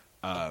 Yeah.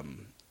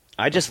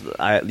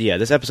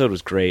 This episode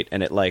was great,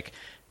 and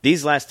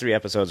these last 3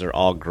 episodes are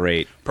all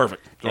great.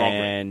 Perfect.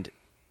 And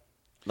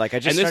Like, I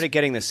just started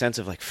getting the sense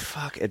of, like,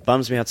 fuck, it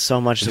bums me out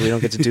so much that we don't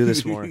get to do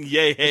this more.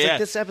 yeah. Like,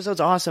 this episode's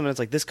awesome, and it's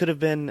like, this could have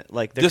been,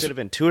 like, there could have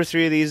been 2 or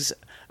 3 of these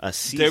a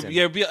season.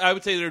 I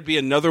would say there'd be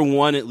another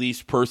one at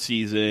least per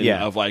season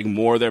of, like,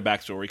 more of their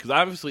backstory. Because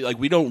obviously, like,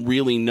 we don't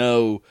really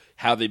know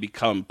how they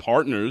become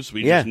partners.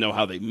 We just know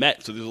how they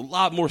met. So there's a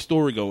lot more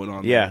story going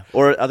on there.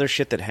 Or other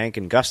shit that Hank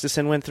and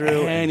Gustafson went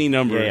through. Any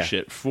number of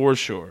shit, for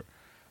sure.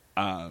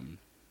 But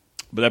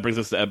that brings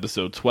us to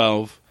episode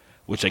 12.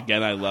 Which,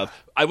 again, I love.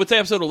 I would say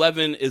episode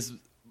 11 is...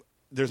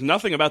 There's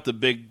nothing about the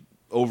big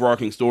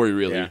overarching story,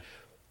 really.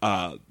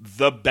 Yeah.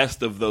 The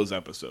best of those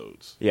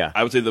episodes. Yeah.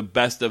 I would say the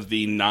best of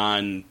the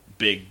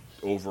non-big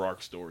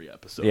overarch story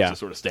episodes. Yeah.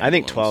 Sort of I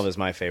think 12 is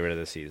my favorite of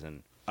the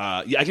season.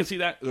 Yeah, I can see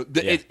that.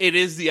 It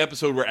is the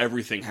episode where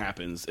everything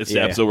happens. It's the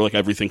episode where, like,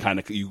 everything kind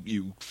of...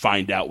 You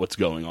find out what's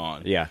going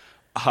on. Yeah.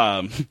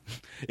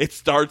 It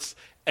starts...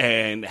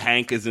 And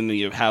Hank is in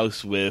the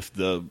house with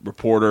the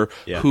reporter,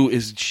 who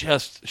is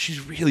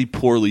she's really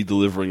poorly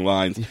delivering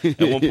lines. At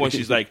one point,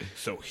 she's like,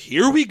 so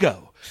here we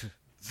go.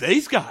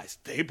 These guys,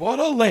 they bought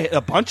a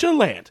bunch of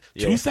land,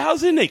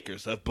 2,000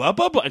 acres, blah,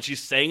 blah, blah. And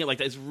she's saying it like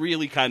that. It's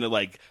really kind of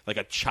like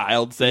a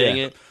child saying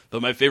it.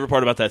 But my favorite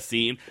part about that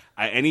scene,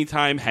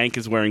 anytime Hank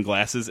is wearing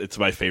glasses, it's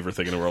my favorite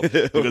thing in the world.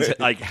 Because,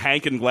 like,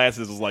 Hank in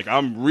glasses is like,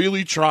 I'm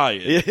really trying.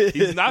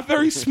 He's not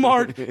very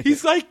smart.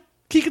 He's like,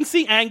 he can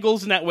see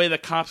angles in that way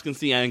that cops can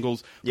see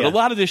angles. But a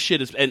lot of this shit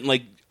is, and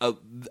like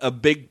a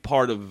big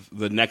part of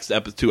the next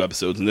 2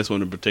 episodes, and this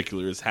one in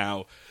particular, is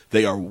how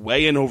they are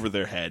way in over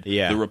their head.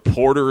 Yeah. The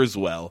reporter as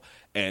well,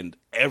 and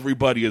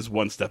everybody is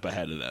one step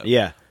ahead of them.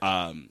 Yeah.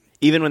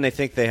 Even when they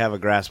think they have a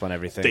grasp on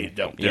everything. They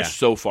don't. They're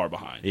so far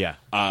behind. Yeah.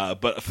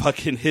 But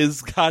fucking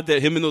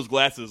him in those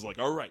glasses, like,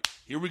 all right,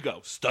 here we go.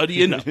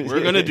 Studying up.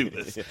 We're going to do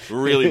this. It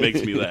really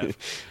makes me laugh.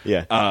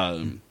 Yeah.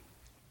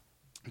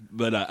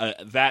 But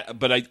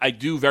I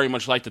do very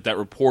much like that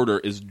reporter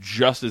is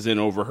just as in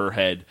over her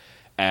head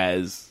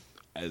as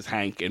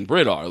Hank and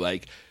Britt are.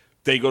 Like,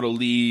 they go to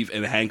leave,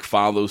 and Hank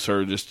follows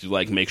her just to,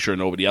 like, make sure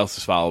nobody else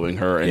is following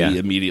her, and he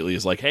immediately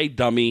is like, "Hey,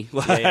 dummy,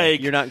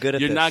 like, you're not good at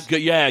this. You're not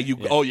good. Yeah, you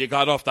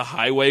got off the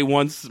highway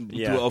once.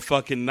 Oh,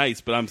 fucking nice,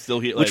 but I'm still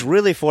here." Which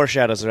really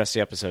foreshadows the rest of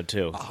the episode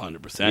too.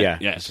 100%.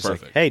 Yeah, it's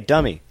perfect. Like, hey,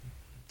 dummy.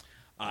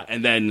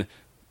 And then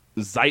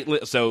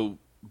Zeitlin. So.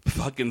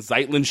 Fucking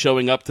Zeitlin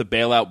showing up to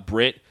bail out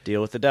Britt.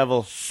 Deal with the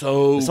devil.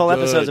 So this whole good.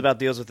 episode's about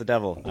deals with the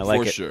devil. I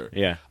like it. For sure.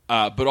 Yeah.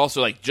 But also,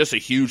 like, just a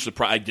huge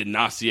surprise. I did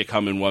not see it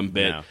coming one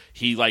bit. No.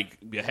 He, like,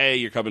 hey,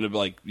 you're coming to,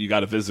 like, you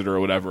got a visitor or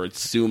whatever.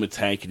 Assume it's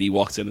Hank, and he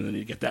walks in, and then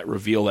you get that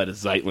reveal that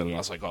it's Zeitlin. And I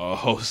was like,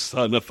 oh,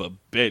 son of a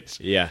bitch.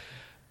 Yeah.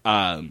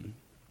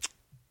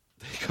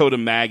 They go to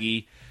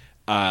Maggie.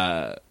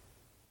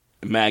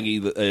 Maggie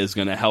is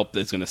going to help.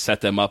 Is going to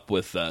set them up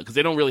with because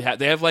they don't really have.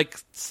 They have like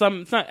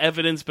some. It's not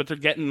evidence, but they're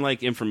getting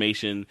like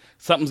information.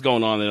 Something's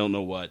going on. They don't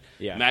know what.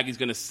 Yeah. Maggie's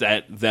going to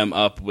set them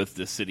up with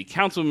the city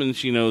councilman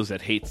she knows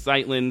that hates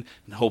Zeitlin,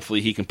 and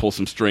hopefully he can pull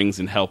some strings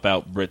and help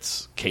out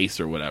Britt's case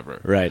or whatever.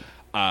 Right.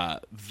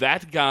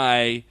 That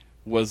guy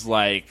was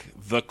like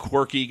the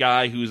quirky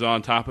guy who's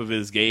on top of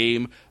his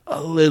game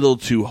a little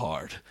too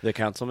hard. The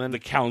councilman.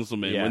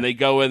 Yeah. When they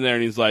go in there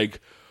and he's like.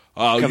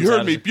 You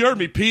heard me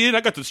peeing.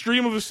 I got the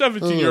stream of a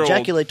 17-year-old.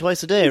 Ejaculate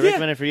twice a day. I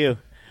recommend it for you.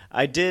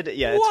 I did.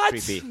 Yeah,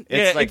 it's creepy.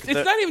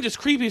 It's not even just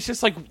creepy. It's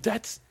just like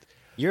that's.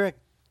 You're a.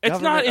 It's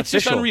not. It's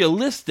official. just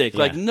unrealistic. Yeah.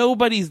 Like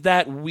nobody's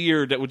that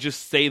weird that would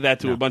just say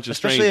that to a bunch of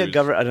strangers.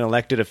 Especially an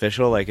elected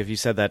official. Like if you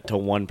said that to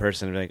one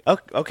person, it'd be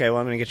like, oh, okay, well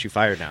I'm going to get you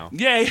fired now.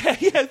 Yeah.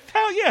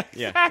 Hell yeah.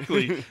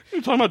 Exactly.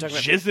 You're talking about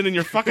jizzing in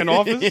your fucking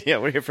office. Yeah,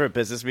 we're here for a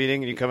business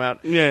meeting, and you come out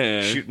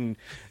shooting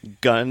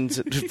guns,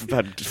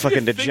 about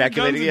fucking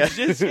ejaculating. Yeah,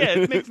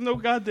 it makes no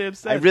goddamn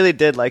sense. I really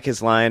did like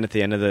his line at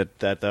the end of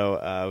that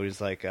though. He was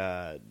like,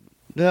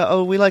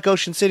 we like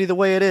Ocean City the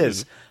way it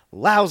is.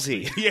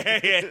 Lousy.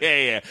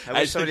 Yeah. I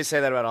wish somebody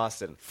say that about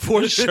Austin.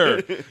 For sure.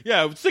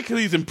 Yeah, I'm sick of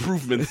these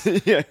improvements.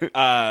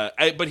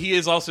 But he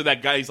is also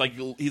that guy.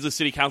 He's a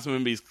city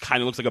councilman, but he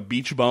kind of looks like a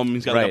beach bum.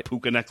 He's got like a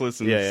puka necklace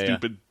and a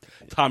stupid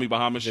Tommy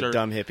Bahama shirt.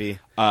 Dumb hippie.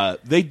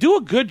 They do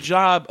a good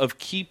job of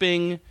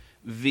keeping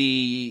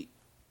the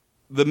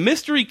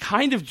mystery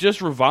kind of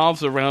just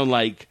revolves around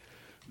like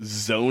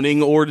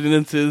zoning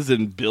ordinances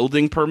and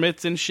building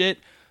permits and shit.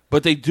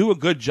 But they do a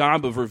good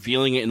job of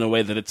revealing it in a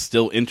way that it's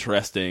still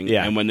interesting.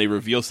 Yeah. And when they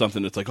reveal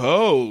something, it's like,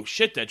 oh,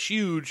 shit, that's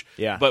huge.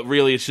 Yeah. But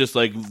really, it's just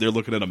like they're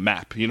looking at a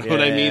map. You know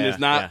what I mean? There's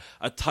not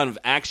a ton of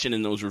action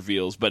in those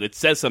reveals, but it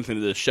says something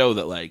to the show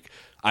that, like,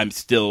 I'm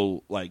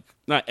still, like,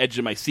 not edge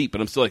of my seat, but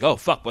I'm still like, oh,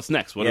 fuck, what's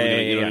next? What are we going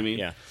to do? You know what I mean?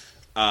 Yeah.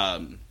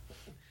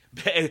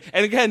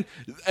 And again,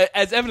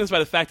 as evidenced by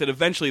the fact that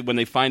eventually when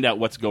they find out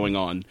what's going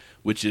on,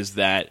 which is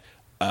that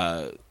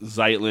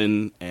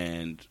Zeitlin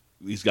and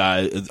these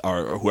guys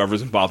or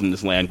whoever's involved in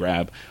this land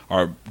grab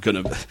are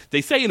gonna.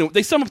 They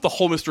sum up the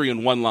whole mystery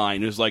in one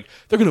line. It's like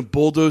they're gonna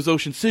bulldoze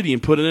Ocean City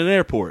and put it in an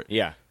airport.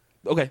 Yeah.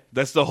 Okay,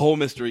 that's the whole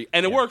mystery,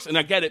 and it works. And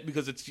I get it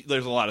because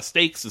there's a lot of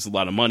stakes, there's a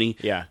lot of money.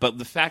 Yeah. But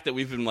the fact that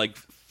we've been like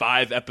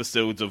 5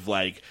 episodes of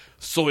like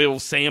soil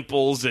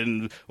samples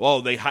and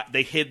they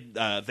had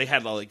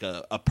like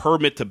a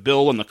permit to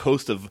build on the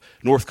coast of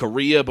North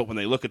Korea, but when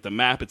they look at the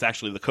map, it's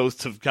actually the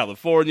coast of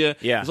California.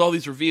 Yeah, there's all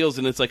these reveals,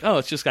 and it's like,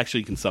 it's just actually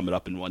you can sum it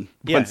up in one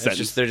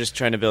sentence. They're just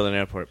trying to build an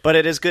airport, but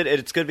it is good.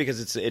 It's good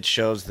because it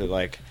shows that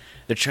like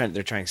they're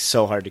trying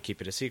so hard to keep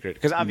it a secret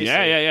because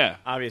obviously,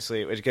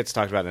 obviously it gets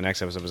talked about in the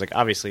next episode. It was like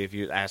obviously if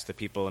you ask the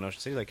people in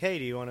Ocean City, like, hey,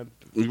 do you want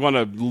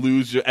to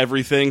lose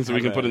everything so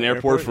we can put an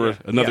airport for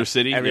another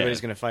city?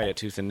 Everybody's going to fight it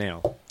tooth and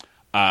nail.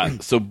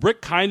 So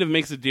Brick kind of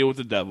makes a deal with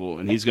the devil,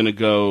 and he's going to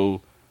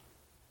go.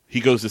 He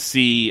goes to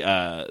see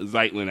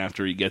Zeitlin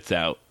after he gets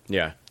out.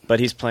 Yeah, but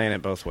he's playing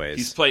it both ways.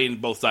 He's playing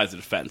both sides of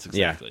the fence,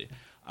 exactly.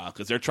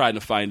 Because they're trying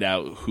to find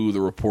out who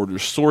the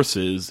reporter's source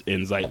is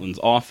in Zeitlin's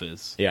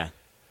office. Yeah.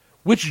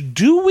 Which,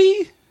 do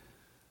we?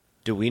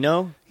 Do we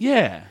know?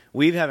 Yeah.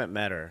 We haven't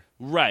met her.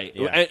 Right.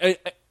 Yeah.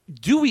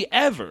 Do we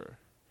ever?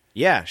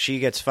 Yeah, she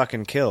gets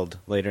fucking killed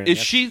later in the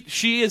episode.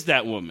 She is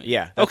that woman?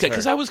 Yeah. Okay,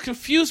 because I was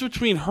confused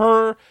between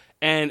her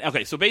and...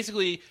 Okay, so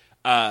basically...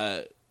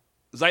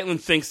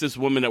 Zeitlin thinks this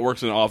woman that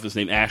works in an office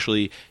named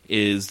Ashley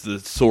is the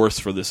source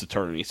for this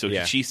attorney. So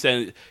she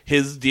said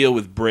his deal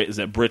with Britt is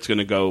that Britt's going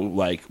to go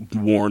like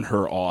warn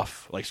her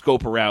off, like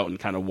scope her out and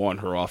kind of warn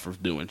her off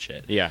of doing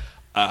shit. Yeah.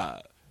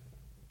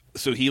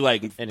 So he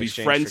like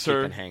befriends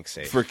her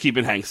for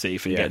keeping Hank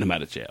safe and getting him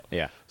out of jail.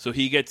 Yeah. So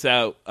he gets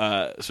out.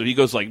 So he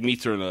goes like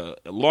meets her in a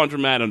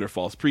laundromat under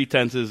false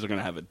pretenses. They're going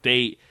to have a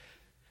date.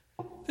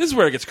 This is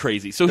where it gets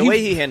crazy. So the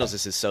way he handles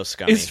this is so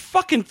scummy. It's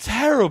fucking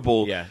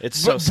terrible. Yeah, it's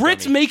so scummy.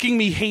 Britt's making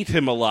me hate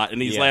him a lot in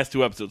these last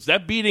 2 episodes.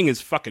 That beating is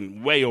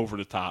fucking way over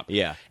the top.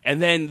 Yeah.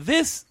 And then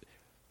this,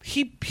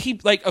 he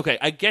like, okay,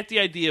 I get the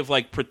idea of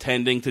like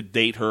pretending to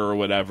date her or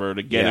whatever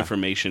to get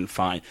information,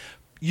 fine.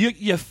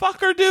 You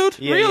fuck her, dude?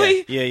 Yeah,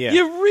 really? Yeah.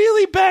 You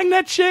really bang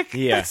that chick?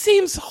 Yeah. That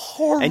seems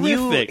horrific.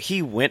 And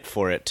he went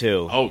for it,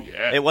 too. Oh,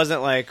 yeah. It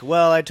wasn't like,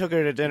 well, I took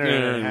her to dinner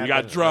and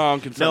got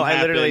drunk and something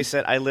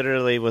happened. I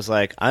literally was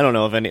like, I don't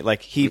know if any,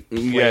 like, he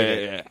played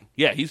it.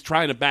 Yeah, he's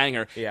trying to bang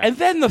her. Yeah. And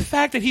then the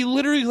fact that he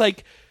literally,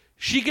 like,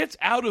 she gets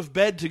out of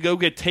bed to go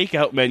get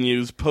takeout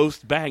menus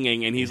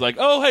post-banging, and he's like,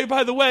 oh, hey,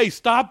 by the way,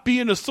 stop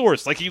being a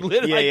source. Like, he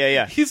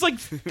literally, he's, like,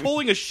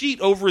 pulling a sheet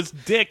over his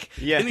dick.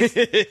 Yeah. And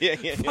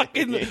he's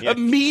fucking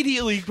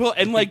immediately,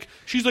 and, like,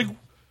 she's like,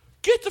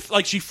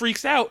 like, she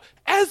freaks out,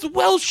 as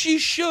well she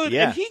should.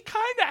 Yeah. And he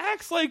kind of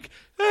acts like,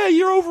 hey,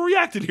 you're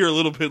overreacting here a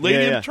little bit,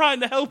 lady. I'm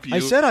trying to help you. I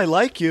said I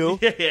like you.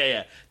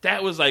 Yeah.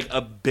 That was, like,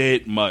 a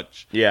bit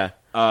much. Yeah.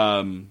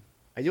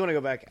 I do want to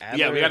go back. Adler,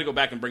 yeah, we got to go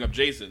back and bring up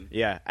Jason.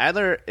 Yeah,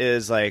 Adler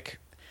is like,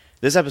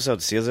 this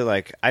episode seals it.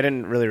 Like, I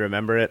didn't really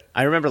remember it.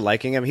 I remember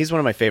liking him. He's one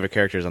of my favorite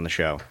characters on the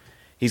show.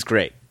 He's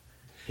great.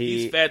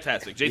 He's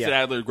fantastic. Jason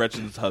Adler,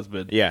 Gretchen's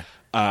husband. Yeah.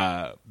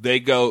 They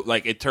go,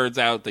 like, it turns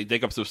out, they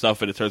dig up some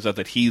stuff, and it turns out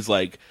that he's,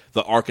 like,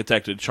 the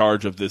architect in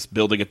charge of this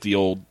building at the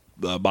old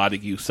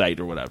Montague site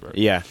or whatever.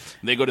 Yeah.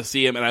 And they go to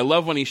see him, and I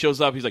love when he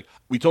shows up, he's like,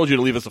 we told you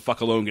to leave us the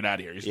fuck alone, get out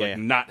of here. He's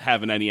not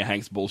having any of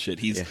Hank's bullshit.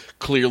 He's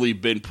clearly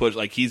been pushed,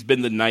 like, he's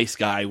been the nice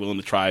guy willing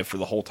to try for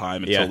the whole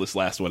time until this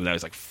last one, and now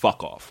he's like,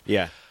 fuck off.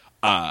 Yeah.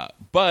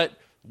 But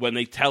when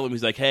they tell him,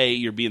 he's like, hey,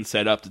 you're being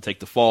set up to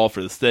take the fall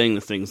for this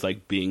thing's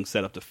like being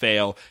set up to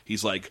fail.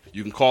 He's like,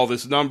 you can call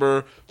this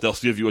number, they'll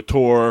give you a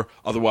tour,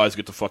 otherwise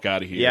get the fuck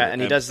out of here. Yeah, and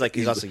he does, like,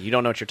 he's also, you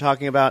don't know what you're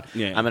talking about,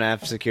 I'm going to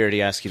have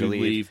security ask you to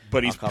leave.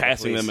 But he's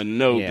passing them a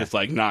note that's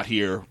like, not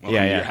here, I'm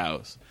in your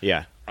house.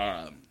 Yeah.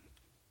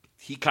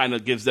 He kind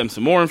of gives them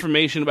some more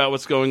information about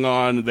what's going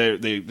on.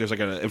 There's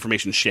like an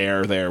information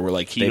share there where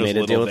like he knows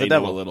a little, they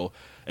know a little.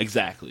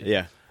 Exactly.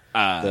 Yeah.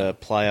 The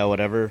Playa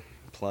whatever.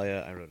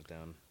 Playa, I wrote it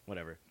down.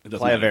 Whatever.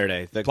 Playa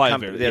Verde. The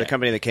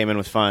company that came in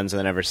with funds, and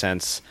then ever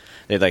since,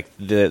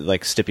 the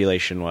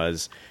stipulation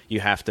was you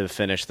have to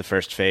finish the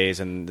first phase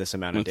in this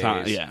amount of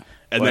days. Yeah.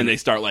 And then they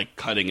start like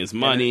cutting his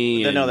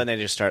money. Then they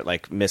just start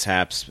like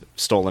mishaps,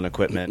 stolen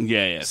equipment,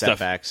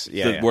 setbacks,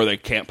 where they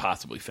can't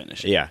possibly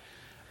finish it.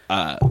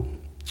 Yeah.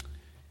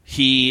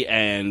 He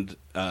and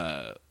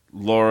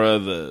Laura,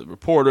 the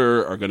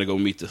reporter, are going to go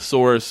meet the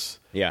source.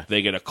 Yeah.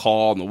 They get a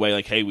call on the way,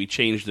 like, hey, we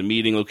changed the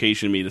meeting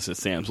location. Meet us at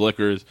Sam's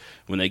Liquors.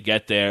 When they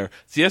get there,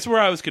 see, that's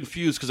where I was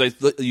confused because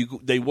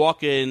they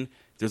walk in.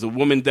 There's a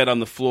woman dead on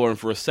the floor, and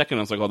for a second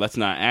I was like, oh, that's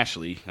not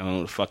Ashley. I don't know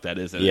what the fuck that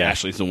is. And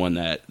Ashley's the one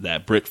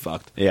that Britt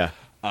fucked. Yeah.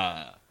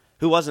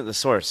 Who wasn't the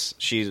source?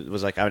 She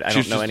was like, I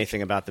don't know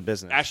anything about the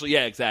business. Ashley,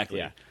 yeah, exactly.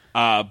 Yeah.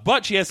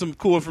 But she has some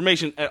cool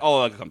information.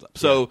 All that comes up.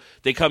 So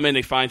they come in,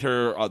 they find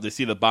her, they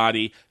see the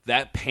body.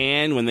 That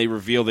pan when they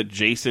reveal that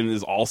Jason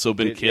has also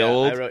been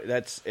killed.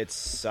 It's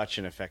such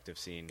an effective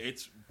scene.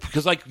 It's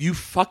because like you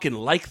fucking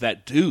like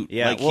that dude.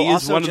 Yeah, like he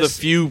is one of the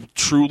few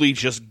truly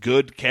just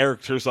good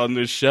characters on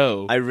this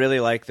show. I really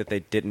like that they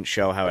didn't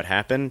show how it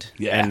happened,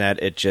 and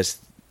that it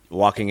just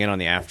walking in on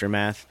the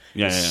aftermath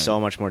is so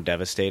much more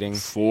devastating.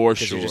 For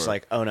sure, because you're just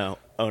like, oh no,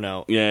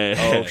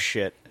 oh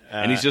shit.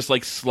 And he's just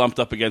like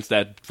slumped up against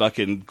that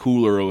fucking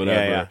cooler or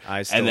whatever.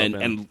 Eyes and then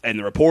open. and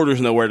the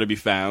reporter's nowhere to be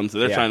found, so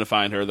they're trying to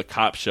find her. The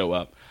cops show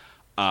up.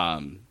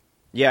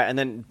 Yeah, and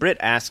then Britt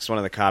asks one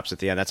of the cops at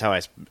the end. That's how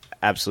I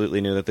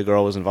absolutely knew that the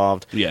girl was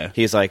involved. Yeah.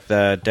 He's like,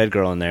 the dead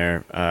girl in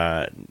there,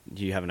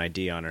 you have an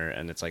ID on her,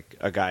 and it's like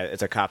a guy,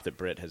 it's a cop that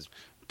Britt has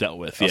dealt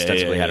with,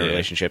 ostensibly had a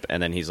relationship,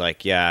 and then he's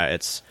like, yeah,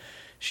 it's...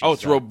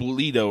 it's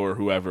Robledo or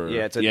whoever.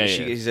 Yeah,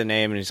 he's a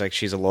name, and he's like,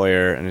 she's a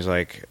lawyer, and he's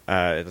like,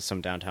 it's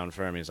some downtown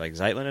firm. He's like,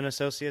 Zeitlin and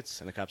Associates,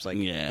 and the cop's like,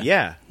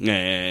 yeah.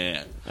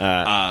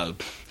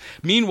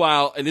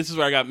 Meanwhile, and this is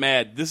where I got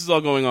mad. This is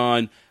all going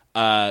on.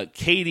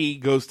 Katie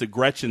goes to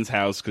Gretchen's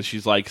house because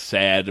she's like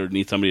sad or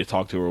needs somebody to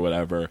talk to or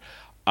whatever.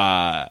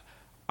 I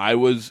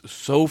was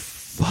so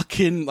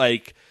fucking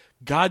like,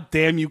 God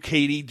damn you,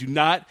 Katie! Do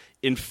not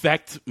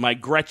infect my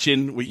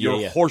Gretchen with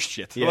your horse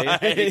shit.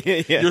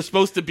 You're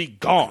supposed to be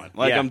gone.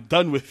 Like, I'm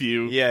done with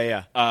you.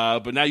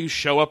 But now you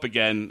show up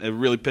again. It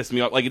really pissed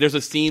me off. Like, there's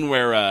a scene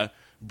where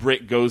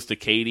Britt goes to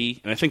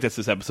Katie, and I think that's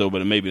this episode,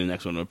 but it may be the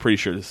next one. I'm pretty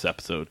sure this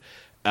episode.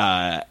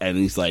 And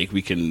he's like,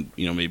 we can,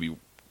 maybe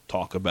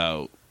talk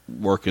about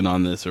working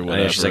on this or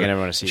whatever. She's like, I never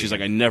want to see you. She's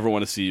like, I never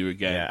want to see you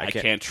again. Yeah, I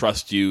can't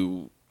trust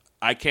you.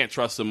 I can't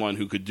trust someone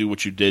who could do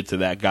what you did to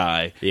that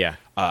guy. Yeah.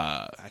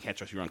 I can't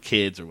trust you around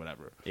kids or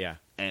whatever. Yeah.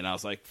 And I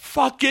was like,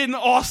 fucking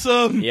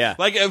awesome. Yeah.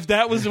 Like, if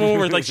that was the one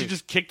where like she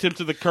just kicked him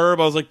to the curb,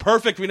 I was like,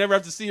 perfect. We never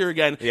have to see her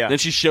again. Yeah. Then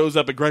she shows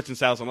up at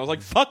Gretchen's house, and I was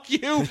like, fuck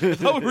you. I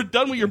thought we were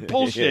done with your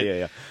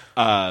bullshit.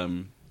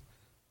 And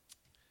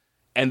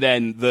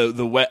then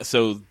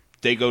so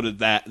they go to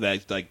that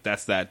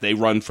that's that. They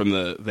run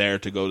from there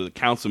to go to the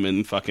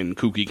councilman, fucking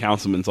kooky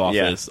councilman's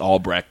office,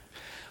 Albrecht,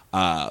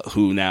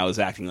 who now is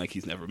acting like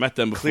he's never met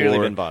them before. Clearly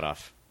been bought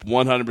off.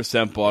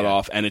 100% bought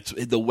off, and it's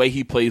the way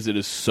he plays it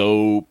is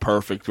so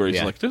perfect. Where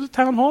he's like, "There's a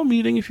town hall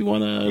meeting if you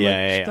want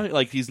to."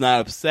 Like he's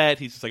not upset.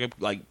 He's just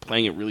like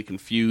playing it really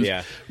confused.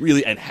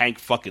 Really. And Hank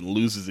fucking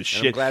loses his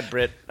shit.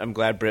 I'm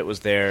glad Britt was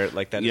there.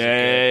 Like that.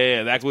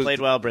 That was played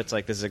well. Britt's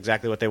like, this is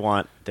exactly what they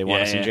want. They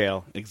want us in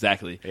jail.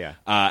 Exactly. Yeah.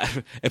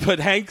 But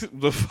Hank's is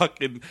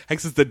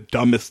the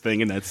dumbest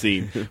thing in that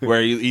scene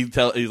where he's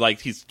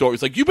like,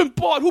 you've been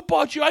bought. Who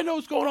bought you? I know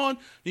what's going on. And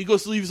he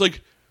goes to leave. He's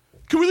like,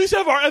 can we at least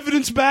have our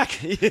evidence back?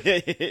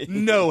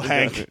 No,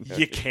 Hank,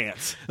 you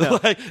can't. No.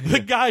 Like, the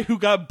guy who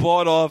got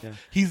bought off,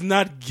 he's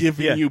not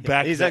giving you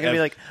back. He's not going to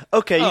be like,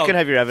 okay, you can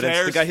have your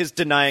evidence. The guy who's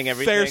denying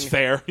everything. Fair's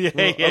fair.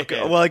 Okay.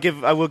 Well,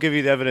 I will give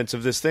you the evidence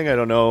of this thing I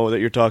don't know that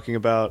you're talking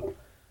about.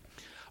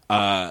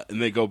 And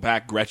they go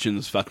back.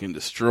 Gretchen's fucking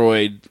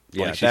destroyed.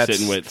 Yeah, like she's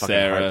sitting with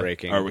Sarah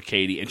or with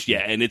Katie,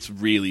 and it's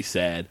really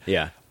sad.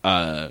 Yeah.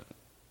 And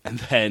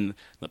then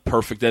the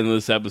perfect end of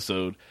this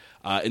episode.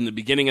 In the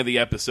beginning of the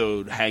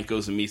episode, Hank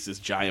goes and meets this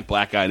giant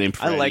black guy named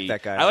Freddy. I like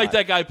that guy. I like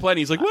that guy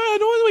plenty. He's like, well, I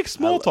don't want to make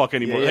small talk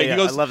anymore. He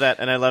goes, I love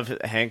that, and I love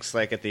Hank's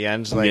like at the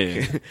end,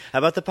 like, how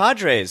about the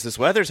Padres? This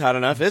weather's hot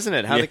enough, isn't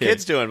it? How the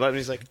kids doing? But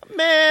he's like,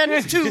 man,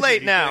 it's too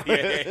late now.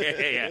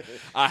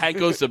 Hank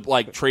goes to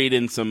like trade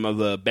in some of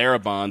the bearer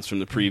bonds from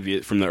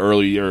the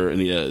earlier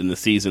in the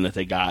season that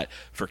they got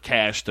for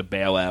cash to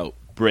bail out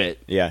Britt.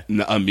 Yeah,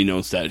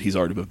 unbeknownst that he's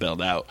already been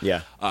bailed out.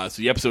 Yeah.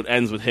 So the episode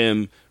ends with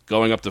him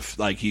going up to,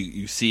 like,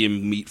 you see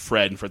him meet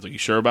Fred, and Fred's like, you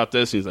sure about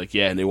this? And he's like,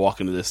 yeah, and they walk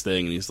into this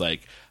thing, and he's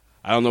like,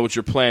 I don't know what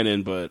you're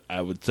planning, but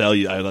I would tell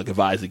you, I would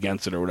advise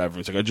against it or whatever.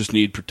 He's like, I just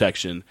need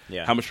protection.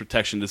 Yeah. How much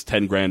protection does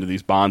 $10,000 of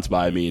these bonds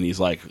buy me? And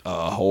he's like,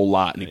 a whole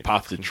lot. And he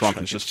pops the trunk,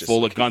 and it's just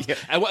full of guns. Yeah.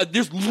 And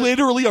there's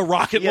literally a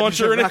rocket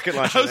launcher in it.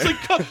 I was like,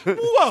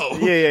 whoa.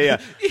 Yeah.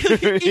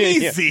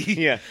 Easy.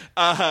 Yeah.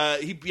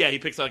 He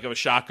picks like a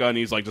shotgun.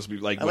 He's like, just be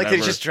like, I like that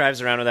he just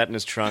drives around with that in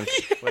his trunk.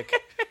 Like,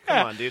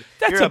 come on, dude.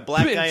 You're a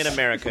black guy in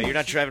America. You're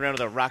not driving around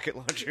with a rocket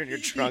launcher in your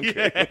trunk.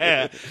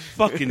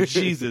 Fucking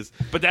Jesus.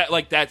 But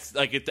that's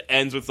like it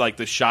ends with like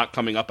the shot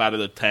coming up out of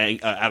the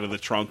tank, out of the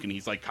trunk, and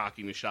he's like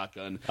cocking the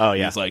shotgun. Oh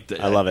yeah, he's like,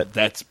 I love it.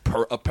 That's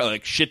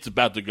like shit's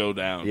about to go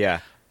down. Yeah.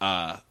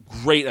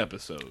 Great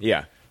episode.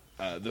 Yeah.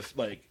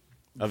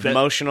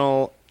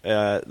 Emotional.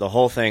 The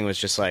whole thing was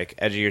just like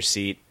edge of your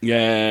seat.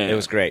 Yeah. It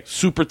was great.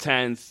 Super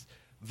tense.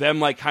 Them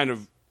like kind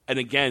of. And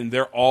again,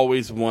 they're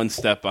always one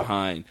step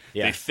behind.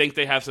 Yeah. They think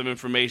they have some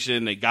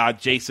information. They got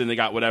Jason. They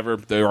got whatever.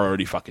 They're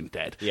already fucking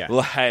dead. Yeah.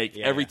 Like,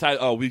 every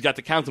time, we've got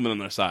the councilman on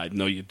their side.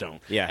 No, you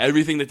don't. Yeah.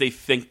 Everything that they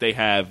think they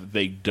have,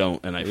 they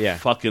don't. And I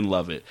fucking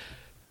love it.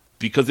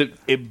 Because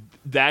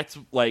that's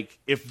like,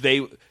 if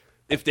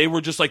they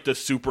were just like the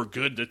super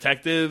good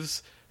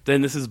detectives,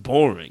 then this is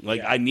boring.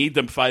 Like, I need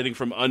them fighting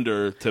from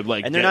under to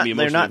like and get me emotionally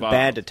they're not involved.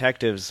 Bad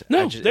detectives.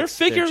 No, they're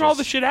figuring all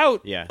the shit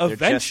out. Yeah,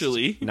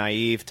 eventually. They're just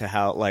naive to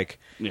how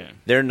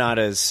they're not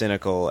as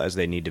cynical as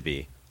they need to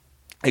be.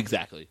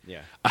 Exactly.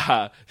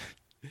 Yeah.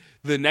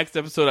 The next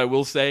episode, I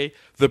will say,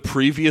 the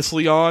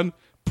previously on,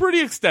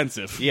 pretty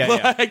extensive.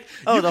 Yeah.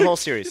 The whole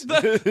series,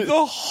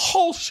 the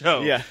whole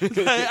show. Yeah.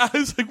 I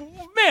was like,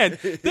 man,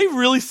 they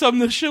really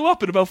summed the show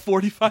up in about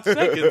 45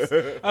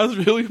 seconds. I was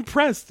really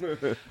impressed.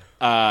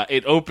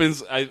 It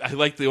opens. I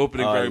like the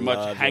opening very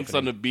much. Hank's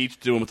on the beach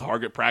doing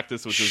target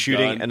practice with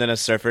shooting, his gun. and then a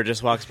surfer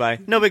just walks by.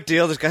 No big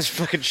deal. This guy's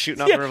fucking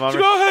shooting off a revolver.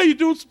 He's like, oh, hey, you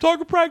doing some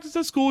target practice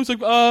at school? He's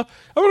like, I'm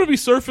gonna be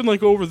surfing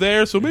like over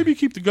there, so maybe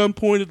keep the gun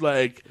pointed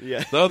like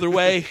the other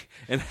way.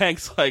 And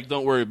Hank's like,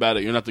 don't worry about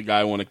it. You're not the guy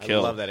I want to kill.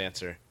 I love that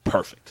answer.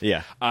 Perfect.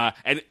 Yeah.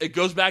 And it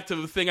goes back to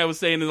the thing I was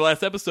saying in the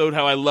last episode,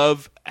 how I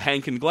love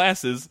Hank in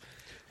glasses.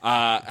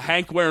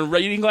 Hank wearing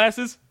reading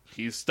glasses,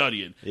 he's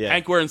studying. Yeah.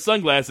 Hank wearing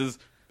sunglasses,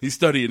 he's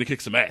studying to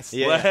kick some ass.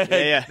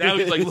 Yeah. Now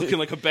he's like looking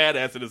like a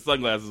badass in his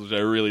sunglasses, which I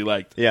really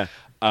liked. Yeah.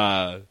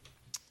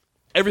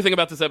 Everything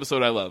about this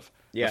episode I love.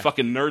 Yeah. The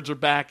fucking nerds are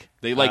back.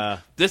 They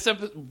like this.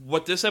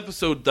 What this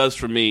episode does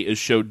for me is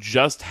show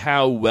just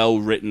how well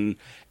written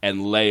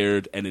and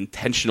layered and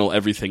intentional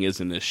everything is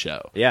in this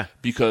show. Yeah.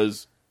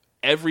 Because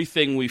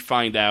everything we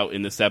find out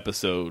in this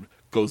episode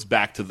goes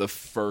back to the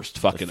first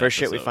fucking first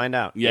episode. Shit we find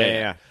out.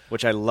 Yeah.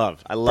 Which I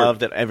love. I love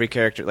that every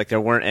character, like, there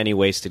weren't any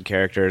wasted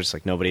characters.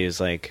 Like, nobody is,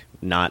 like,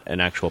 not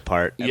an actual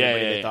part.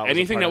 Yeah.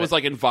 Anything that was,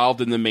 like, involved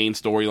in the main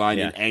storyline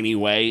in any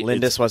way.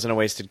 Lindis wasn't a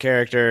wasted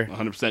character.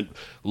 100%.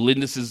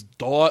 Lindis's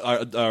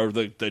daughter, or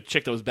the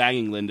chick that was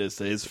banging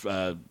Lindis, is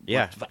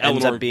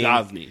Eleanor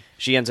Gosney.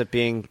 She ends up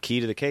being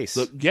key to the case.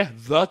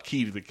 The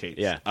key to the case.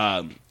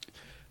 Yeah.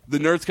 The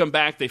nerds come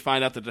back. They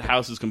find out that the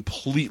house is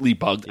completely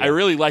bugged. Yeah. I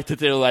really liked that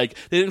they're like,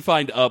 they didn't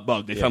find a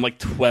bug. They found like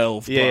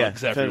 12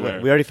 bugs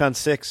everywhere. We already found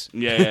 6.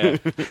 Yeah.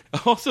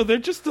 Also, they're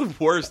just the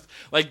worst.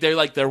 Like they're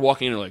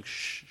walking in and they're like,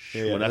 shh.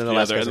 And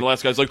the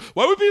last guy's like,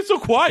 why are we being so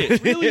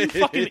quiet? Really, you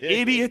fucking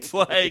idiots.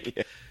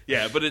 Like,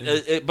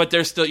 but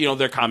they're still,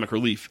 they're comic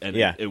relief and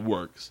it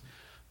works.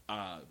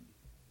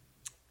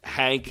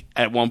 Hank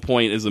at one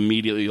point is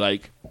immediately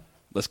like,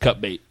 let's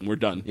cut bait. We're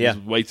done. Yeah.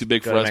 This is way too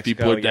big for us. Mexico,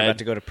 People are dead. About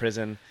to go to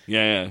prison.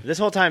 Yeah. This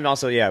whole time,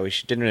 also, we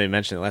didn't really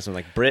mention it last time.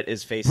 Like, Britt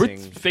is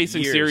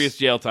facing serious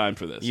jail time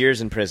for this.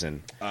 Years in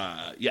prison.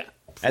 Yeah.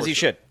 As he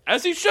should.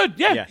 As he should.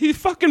 Yeah. He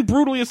fucking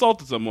brutally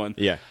assaulted someone.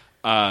 Yeah.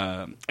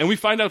 And we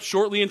find out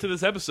shortly into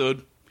this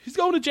episode, he's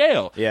going to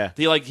jail. Yeah.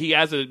 He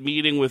has a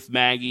meeting with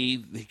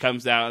Maggie. He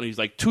comes out and he's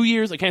like, 2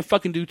 years? I can't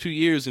fucking do 2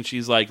 years. And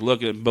she's like,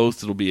 look, at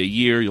most it'll be a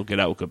year. You'll get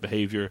out with good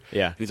behavior.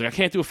 Yeah. And he's like, I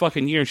can't do a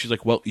fucking year. And she's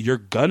like, well, you're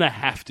gonna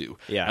have to.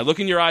 Yeah. I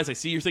look in your eyes. I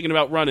see you're thinking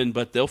about running,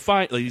 but they'll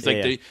find. Like, he's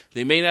like,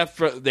 they may not.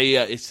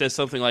 It says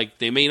something like,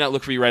 they may not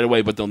look for you right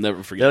away, but they'll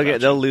never forget.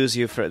 They'll lose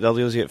you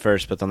at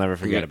first, but they'll never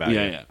forget about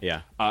you.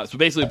 Yeah. So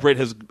basically, Britt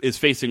is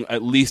facing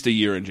at least a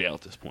year in jail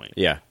at this point.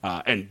 Yeah.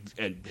 And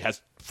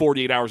has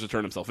 48 hours to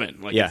turn himself in.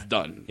 Like, it's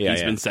done.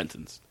 He's been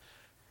sentenced.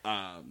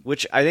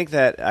 Which I think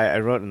that I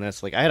wrote in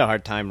this, like, I had a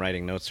hard time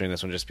writing notes during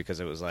this one just because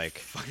it was like...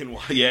 Fucking,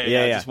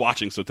 just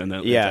watching so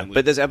then... Yeah,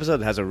 but this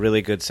episode has a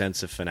really good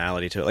sense of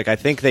finality to it. Like, I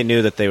think they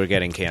knew that they were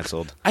getting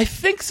canceled. I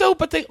think so,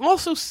 but they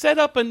also set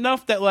up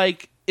enough that,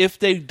 like, if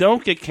they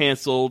don't get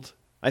canceled...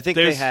 I think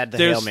they had the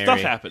Hail Mary. There's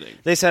stuff happening.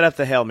 They set up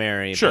the Hail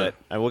Mary, sure.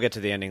 But we'll get to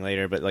the ending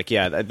later, but, like,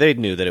 they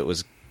knew that it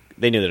was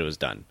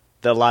done.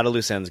 A lot of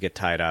loose ends get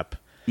tied up.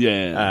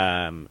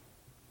 Yeah.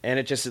 And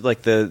it just,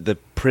 like, the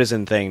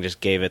prison thing just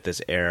gave it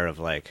this air of,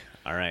 like,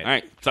 all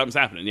right, something's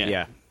happening,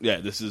 yeah.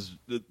 This is,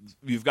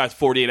 you've got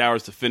 48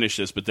 hours to finish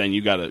this, but then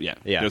you gotta,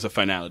 there's a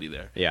finality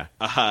there. Yeah.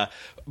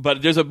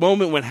 But there's a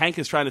moment when Hank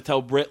is trying to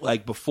tell Britt,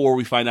 like, before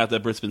we find out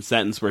that Britt's been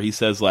sentenced, where he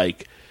says,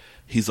 like,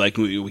 he's like,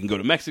 we can go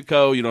to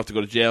Mexico, you don't have to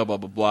go to jail, blah,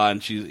 blah, blah,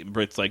 and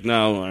Britt's like,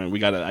 no,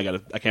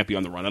 I can't be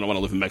on the run, I don't want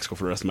to live in Mexico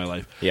for the rest of my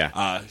life.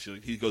 Yeah.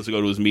 He goes to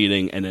go to his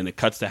meeting, and then it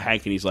cuts to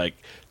Hank, and he's like,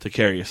 take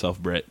care of yourself,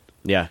 Britt.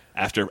 Yeah.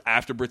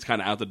 After Britt's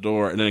kind of out the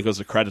door, and then it goes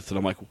to credits, and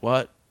I'm like,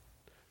 what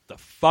the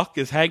fuck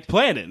is Hank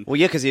planning? Well,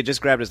 yeah, because he had just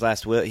grabbed his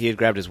last will. He had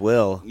grabbed his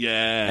will.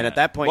 Yeah. And at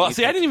that point... Well,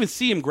 see, I didn't even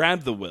see him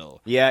grab the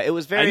will. Yeah, it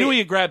was very... I knew he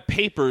had grabbed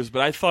papers,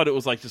 but I thought it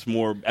was, like, just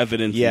more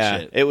evidence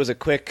and shit. It was a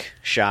quick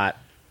shot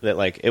that,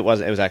 like, it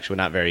was actually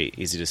not very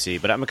easy to see,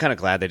 but I'm kind of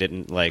glad they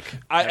didn't, like...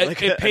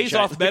 it pays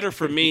off better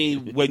for me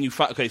when you...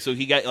 Okay, so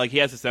he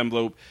has this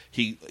envelope.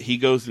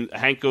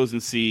 Hank goes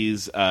and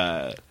sees...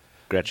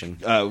 Gretchen.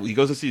 He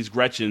goes and sees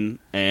Gretchen,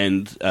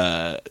 and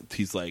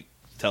he's like,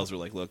 tells her,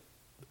 like, look,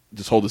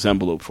 just hold this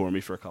envelope for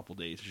me for a couple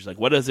days. She's like,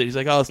 what is it? He's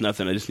like, oh, it's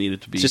nothing. I just need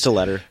it to be... It's just a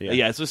letter.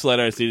 Yeah, it's just a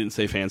letter. I just need it in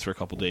safe hands for a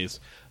couple days.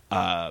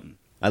 I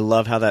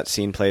love how that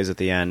scene plays at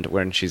the end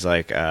when she's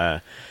like,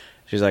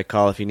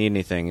 call if you need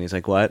anything. And he's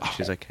like, what?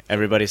 She's like,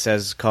 everybody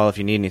says call if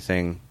you need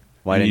anything.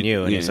 Why didn't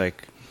you? And he's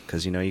like,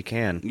 because you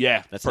can.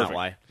 Yeah, that's perfect. Not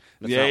why.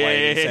 That's not why he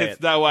didn't say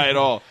it's not why at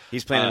all.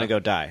 He's planning to go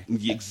die.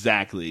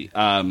 Exactly.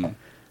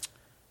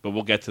 But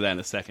we'll get to that in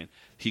a second.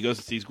 He goes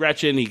and sees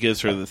Gretchen. He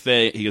gives her the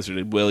thing. He gives her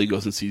the will. He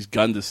goes and sees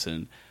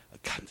Gustenhofen.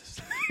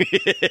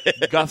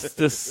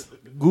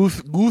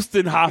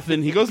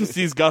 He goes and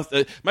sees Gust.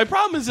 My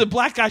problem is a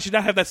black guy should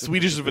not have that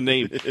Swedish of a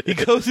name. He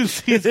goes and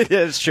sees...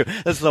 That's true.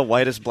 That's the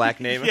whitest black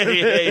name.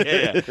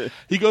 Yeah.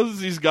 He goes and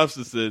sees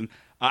Gustafsson.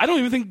 I don't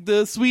even think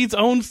the Swedes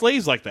owned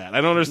slaves like that. I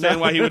don't understand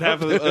why he would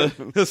have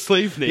a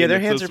slave name. Yeah, their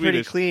hands are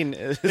pretty clean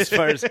as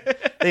far as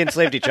they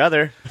enslaved each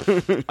other.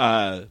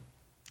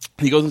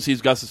 He goes and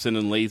sees Gustafsson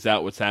and lays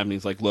out what's happening.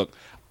 He's like, look,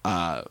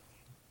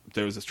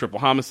 there was this triple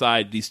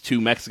homicide. These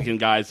 2 Mexican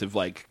guys have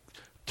like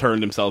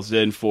turned themselves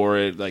in for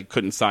it, like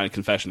couldn't sign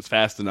confessions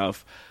fast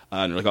enough,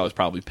 and they're like, oh, it's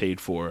probably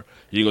paid for. And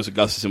he goes to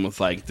Gustafson with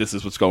like, this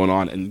is what's going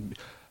on. And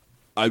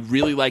I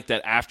really like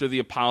that after the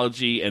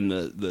apology and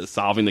the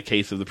solving the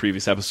case of the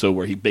previous episode,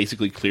 where he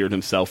basically cleared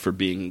himself for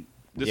being.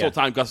 This whole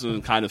time,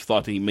 Gustafson kind of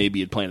thought that he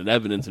maybe had planted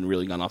evidence and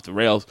really gone off the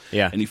rails.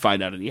 Yeah. And you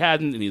find out that he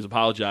hadn't, and he's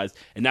apologized.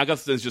 And now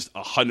Gustafson's just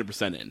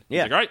 100% in.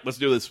 Yeah. He's like, all right, let's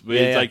do this.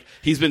 It's like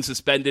he's been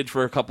suspended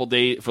for a couple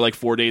days, for like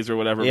 4 days or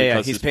whatever. Yeah,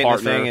 because he's his painting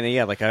partner. the thing,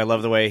 and like I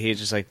love the way he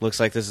just like looks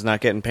like this is not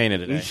getting painted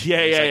today.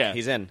 Yeah.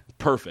 He's in.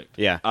 Perfect.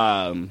 Yeah.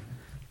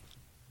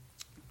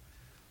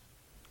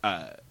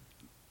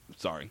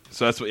 Sorry.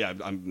 So that's what. Yeah,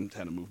 I'm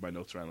trying to move my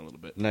notes around a little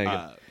bit. No,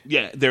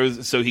 you're good.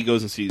 Yeah. So he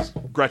goes and sees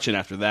Gretchen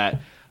after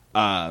that.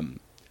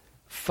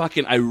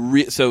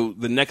 So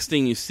the next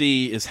thing you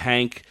see is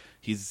Hank.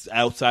 He's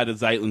outside of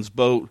Zeitlin's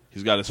boat.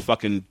 He's got his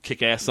fucking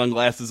kick-ass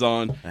sunglasses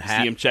on. A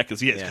hat. See him check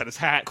he's got his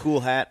hat.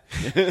 Cool hat.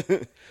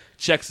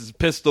 Checks his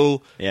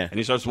pistol. Yeah. And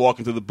he starts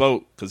walking to the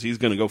boat because he's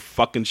going to go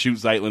fucking shoot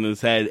Zeitlin in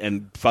his head.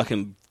 And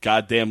fucking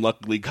goddamn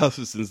luckily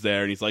Gustafson's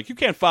there. And he's like, you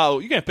can't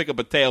pick up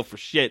a tail for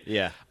shit.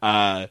 Yeah.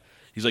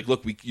 He's like,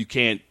 look, you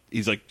can't.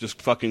 He's like,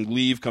 just fucking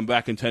leave, come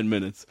back in 10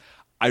 minutes.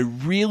 I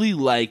really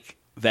like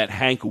that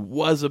Hank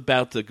was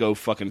about to go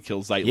fucking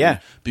kill Zeitlin. Yeah.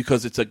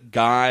 Because it's a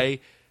guy,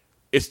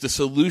 it's the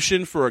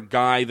solution for a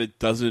guy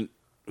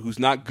who's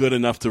not good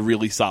enough to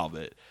really solve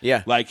it.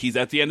 Yeah. Like, he's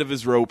at the end of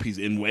his rope, he's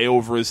in way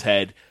over his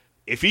head.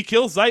 If he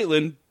kills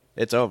Zeitlin,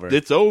 it's over.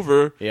 It's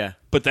over. Yeah.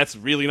 But that's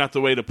really not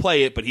the way to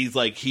play it. But he's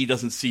like, he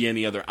doesn't see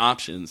any other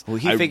options. Well,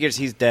 he figures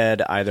he's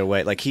dead either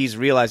way. Like, he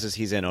realizes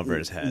he's in over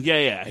his head.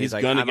 Yeah. He's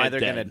like, I'm either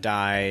going to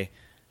die,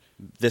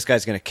 this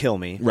guy's going to kill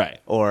me. Right.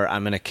 Or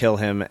I'm going to kill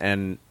him,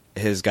 and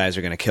his guys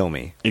are going to kill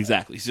me.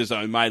 Exactly. He says,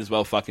 I might as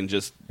well fucking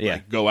just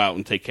go out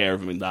and take care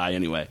of him and die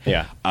anyway.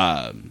 Yeah.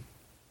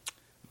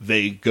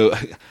 They go.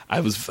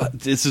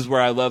 This is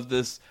where I love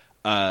this.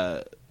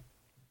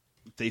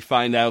 They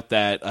find out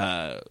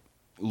that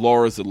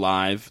Laura's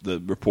alive, the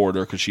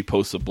reporter, because she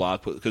posts a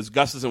blog. Because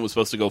Gustafson was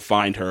supposed to go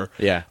find her.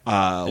 Yeah.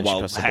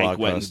 While Hank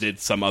went and did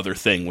some other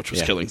thing, which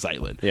was killing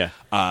Zeitlin.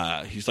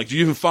 Yeah. He's like, "Did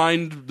you even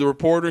find the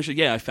reporter?" She said,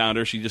 "Yeah, I found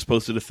her. She just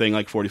posted a thing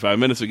like 45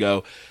 minutes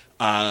ago."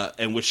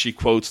 In which she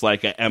quotes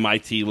like an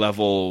MIT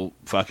level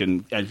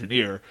fucking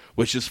engineer,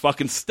 which is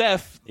fucking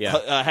Steph,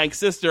 Hank's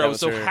sister. I was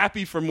so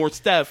happy for more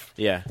Steph.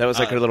 Yeah, that was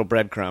like her little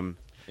breadcrumb.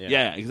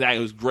 Yeah, exactly.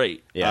 It was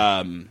great. Yeah.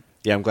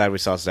 I'm glad we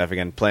saw Steph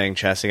again playing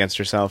chess against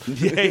herself.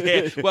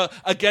 Yeah. Well,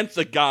 against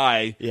a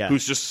guy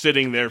who's just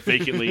sitting there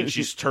vacantly and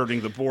she's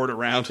turning the board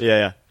around.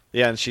 Yeah,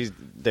 and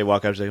they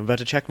walk up, she's like, I'm about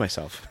to check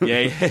myself.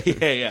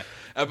 Yeah.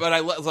 But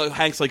I like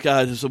Hank's like,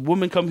 does a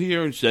woman come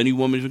here? And any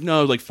woman? She's like,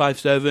 no, like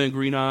 5'7",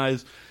 green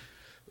eyes.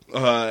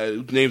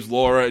 Name's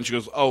Laura, and she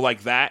goes, oh,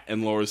 like that?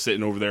 And Laura's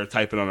sitting over there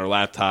typing on her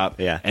laptop.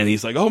 Yeah. And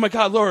he's like, oh my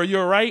God, Laura, you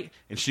all right?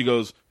 And she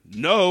goes,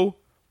 no,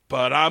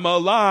 but I'm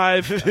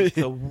alive. That's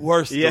the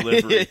worst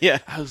delivery. Yeah.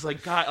 I was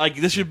like, God, like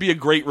this should be a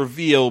great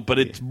reveal, but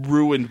it's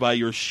ruined by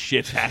your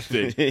shit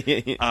acting.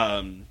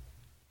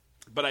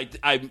 But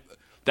I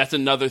that's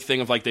another thing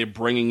of like they're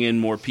bringing in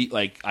more people.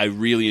 Like I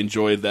really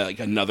enjoyed that, like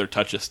another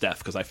touch of Steph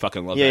because I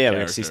fucking love that character.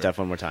 Yeah, we see Steph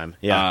one more time.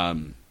 Yeah.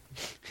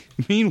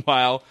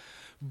 Meanwhile,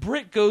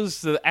 Britt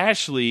goes to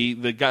Ashley,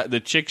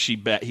 the chick he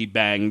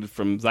banged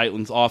from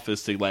Zeitlin's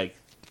office to like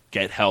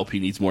get help. He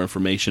needs more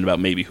information about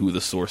maybe who the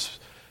source,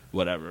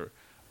 whatever.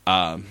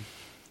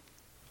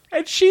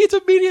 And she's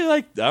immediately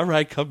like, "All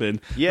right, come in."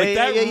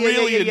 That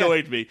really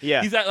annoyed me.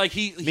 Yeah, he's at, like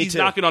he's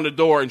knocking on the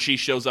door, and she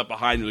shows up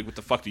behind him like, "What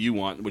the fuck do you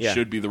want?" Which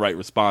should be the right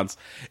response.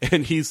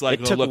 And he's like,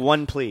 "It took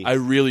one plea. I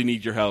really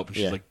need your help." And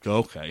she's like,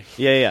 "Okay."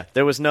 Yeah.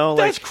 There was no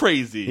that's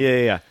crazy.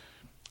 Yeah.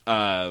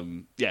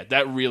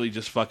 That really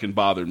just fucking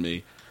bothered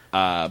me.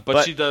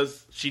 But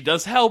she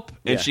does help,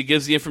 and she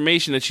gives the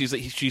information that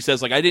she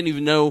says like I didn't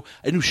even know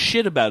I knew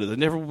shit about it. I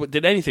never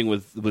did anything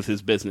with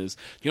his business.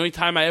 The only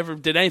time I ever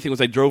did anything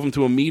was I drove him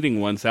to a meeting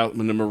once out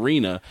in the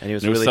marina, and he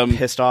was really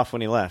pissed off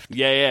when he left.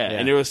 Yeah,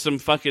 and there was some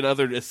fucking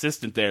other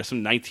assistant there,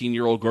 some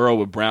 19-year-old girl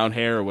with brown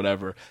hair or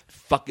whatever.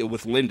 Fuck it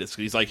with Lindis.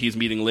 He's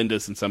meeting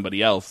Lindis and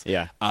somebody else.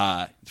 Yeah.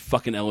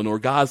 Fucking Eleanor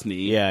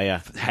Gosney.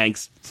 Yeah.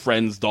 Hank's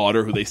friend's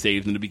daughter who they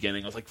saved in the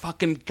beginning. I was like,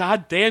 fucking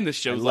goddamn, this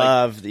show's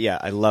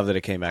I love that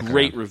it came back.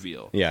 Great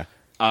reveal. Yeah.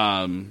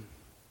 At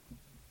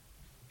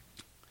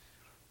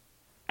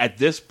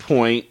this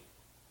point,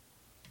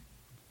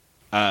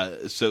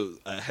 Hank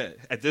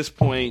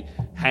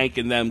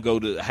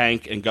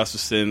and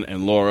Gustafson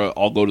and Laura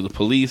all go to the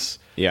police.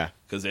 Yeah.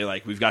 Because they're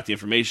like, we've got the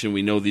information.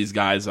 We know these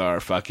guys are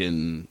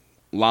fucking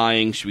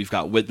lying. We've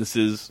got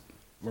witnesses.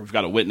 We've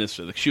got a witness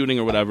for the shooting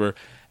or whatever.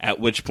 At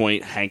which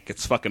point, Hank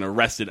gets fucking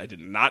arrested. I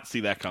did not see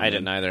that coming. I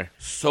didn't either.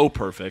 So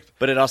perfect.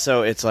 But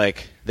it's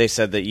like they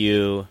said that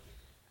you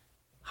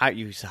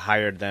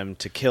hired them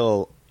to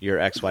kill your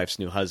ex-wife's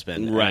new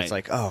husband. Right. And it's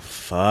like, oh,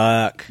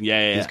 fuck.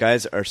 Yeah. These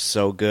guys are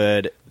so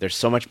good. They're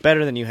so much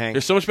better than you, Hank.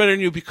 They're so much better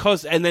than you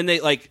because... And then they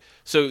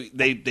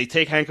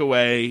take Hank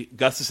away.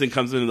 Gustafson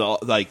comes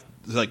into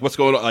like, what's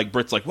going on? Like,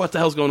 Britt's like, what the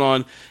hell's going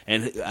on?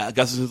 And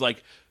Gustafson's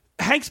like,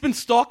 Hank's been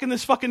stalking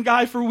this fucking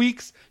guy for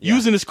weeks,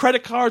 using his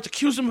credit cards,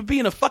 accusing him of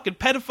being a fucking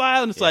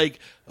pedophile. And it's like,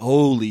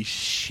 holy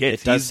shit.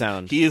 It does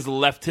sound. He has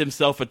left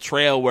himself a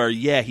trail where,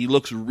 he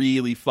looks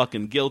really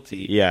fucking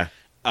guilty. Yeah.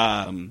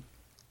 Hank's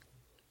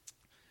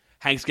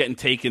getting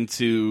taken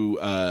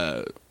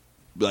to,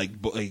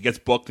 he gets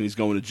booked and he's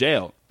going to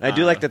jail. I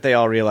do like that they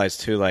all realize,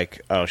 too,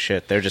 like, oh,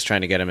 shit, they're just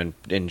trying to get him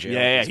in jail.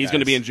 Yeah, he's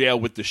going to be in jail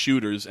with the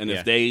shooters, and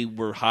if they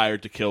were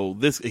hired to kill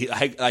this...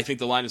 I think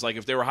the line is like,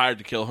 if they were hired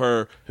to kill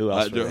her, who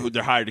else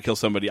they're hired to kill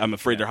somebody. I'm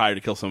afraid they're hired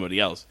to kill somebody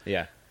else.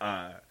 Yeah.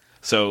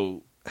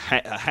 So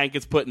Hank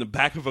gets put in the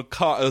back of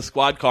a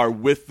squad car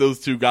with those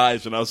two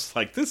guys, and I was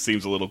like, this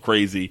seems a little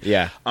crazy.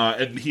 Yeah.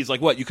 And he's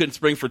like, what, you couldn't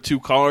spring for 2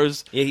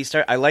 cars?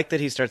 Yeah, I like that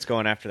he starts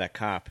going after that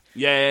cop.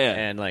 Yeah.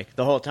 And like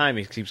the whole time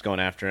he keeps going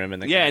after him,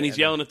 and and he's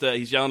yelling at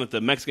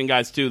the Mexican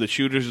guys too. The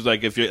shooters is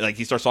like, if you're like,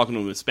 he starts talking to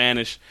him in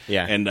Spanish.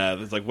 Yeah. And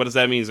it's like, what does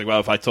that mean? He's like,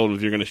 well, if I told him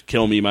if you're going to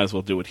kill me, you might as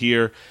well do it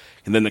here.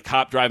 And then the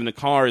cop driving the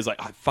car is like,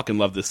 I fucking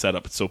love this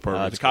setup. It's so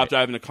perfect. The cop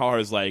driving the car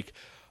is like,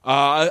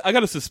 I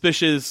got a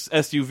suspicious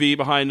SUV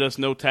behind us,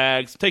 no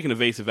tags, taking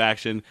evasive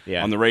action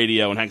on the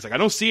radio. And Hank's like, I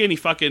don't see any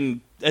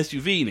fucking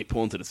SUV. And they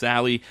pull into this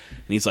alley,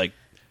 and he's like,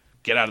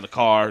 get out of the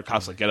car. The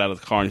cop's like, get out of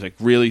the car. And he's like,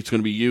 really? It's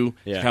going to be you?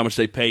 Yeah. Like, how much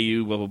they pay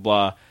you? Blah, blah,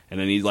 blah. And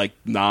then he like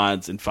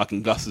nods, and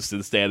fucking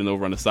Gustafson standing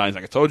over on the side. He's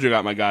like, I told you I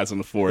got my guys on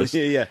the force.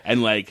 Yeah.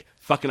 And like,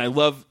 fucking, I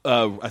love,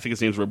 I think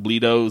his name's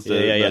Robledo,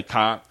 the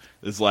cop,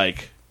 is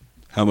like,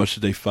 how much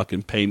did they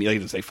fucking pay me? Like, he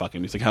doesn't say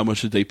fucking. He's like, how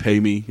much did they pay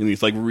me? And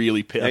he's like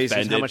really offended. He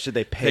says, how much did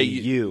they pay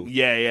you?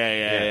 Yeah.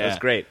 It was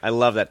great. I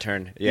love that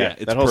turn. Yeah,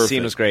 that whole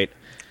scene was great.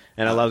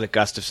 And I love that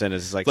Gustafson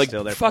is like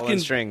still there pulling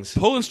strings.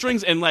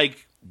 And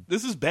like,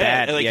 this is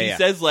bad. And like he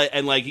says, like,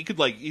 and like he could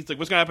like, he's like,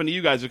 what's gonna happen to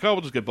you guys? Like, oh,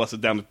 we'll just get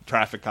busted down to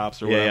traffic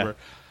cops or whatever.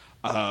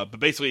 But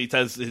basically,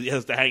 he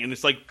has to hang, and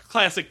it's like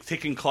classic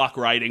ticking clock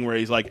writing where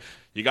he's like,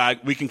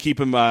 we can keep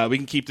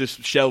this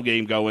shell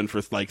game going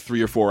for like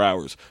 3 or 4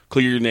 hours.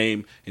 Clear your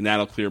name, and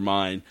that'll clear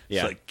mine.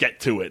 Yeah. So like, get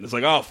to it. And it's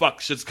like, oh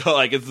fuck, shit's go,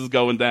 like this is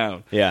going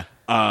down. Yeah.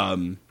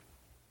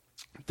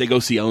 They go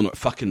see Eleanor.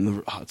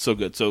 Fucking, it's so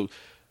good. So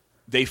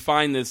they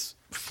find this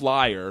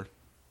flyer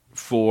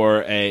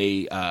for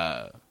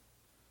a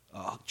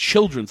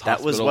children's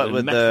hospital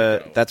in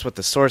Mexico. That's what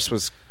the source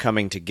was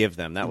coming to give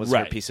them. That was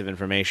her piece of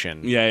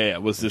information. Yeah.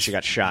 Was this? She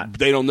got shot.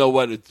 They don't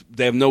know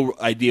they have no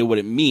idea what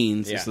it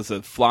means. Yeah. It's just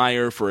a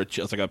flyer for it's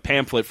like a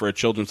pamphlet for a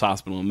children's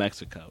hospital in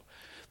Mexico.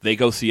 They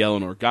go see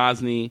Eleanor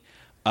Gosney.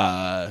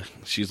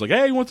 She's like,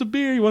 hey, you want some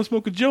beer? You want to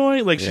smoke a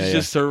joint? Like, she's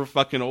just her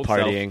fucking old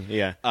partying.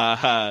 Self.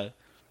 Yeah.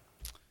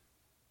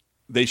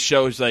 They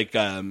show like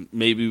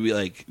maybe we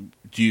like.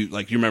 Do you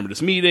remember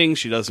this meeting?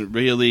 She doesn't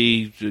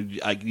really.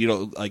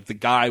 Like the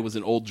guy was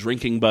an old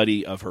drinking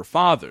buddy of her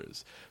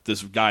father's.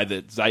 This guy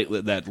that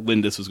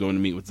Lindis was going to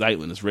meet with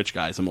Zeitlin, this rich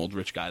guy, some old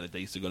rich guy that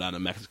they used to go down to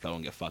Mexico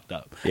and get fucked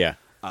up. Yeah.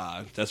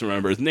 Doesn't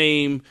remember his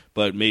name,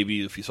 but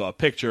maybe if you saw a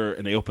picture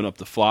and they open up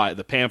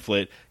the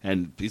pamphlet,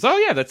 and he's, oh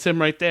yeah, that's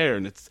him right there,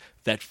 and it's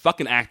that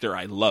fucking actor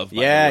I love.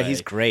 Yeah,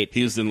 he's great.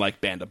 He was in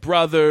like Band of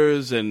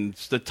Brothers and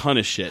just a ton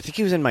of shit. I think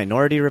he was in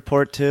Minority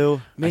Report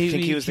too. Maybe I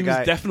think he was the guy.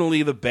 Was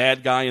definitely the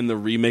bad guy in the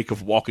remake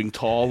of Walking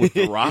Tall with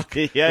The Rock,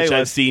 which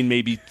I've seen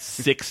maybe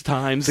 6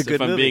 times. It's a good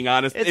movie. I'm being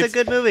honest, it's a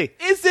good movie.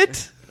 Is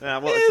it?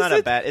 Well, it's not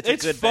a bad. It's a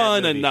good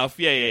fun bad movie. enough.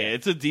 Yeah.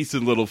 It's a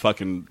decent little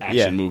fucking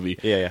action movie.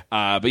 Yeah.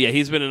 But yeah,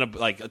 he's been in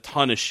a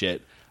ton of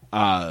shit.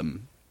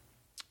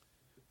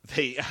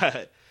 She's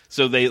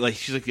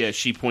like, yeah.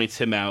 She points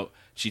him out.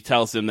 She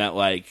tells him that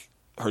like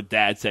her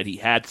dad said he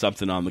had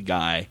something on the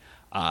guy.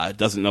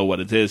 Doesn't know what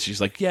it is. She's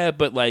like, yeah,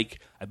 but like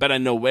I bet I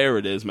know where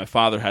it is. My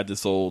father had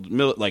this old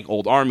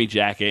army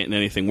jacket, and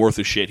anything worth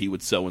a shit he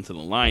would sew into the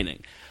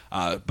lining.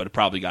 But it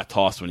probably got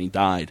tossed when he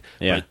died.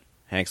 Yeah. But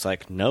Hank's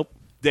like, nope.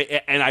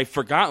 And I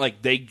forgot, like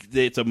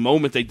it's a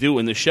moment they do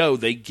in the show.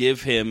 They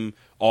give him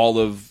all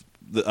of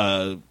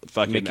the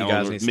fucking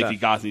Mickey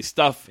Gosney's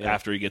stuff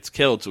after he gets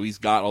killed, so he's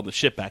got all the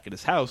shit back at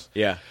his house.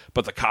 Yeah,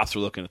 but the cops are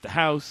looking at the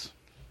house,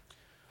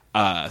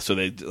 so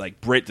they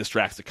like Britt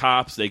distracts the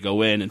cops. They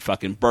go in, and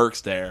fucking Burke's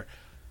there.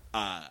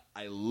 I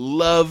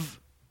love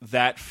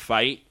that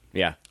fight.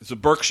 Yeah, so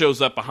Burke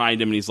shows up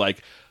behind him, and he's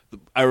like,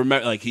 I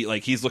remember,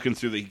 he's looking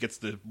through he gets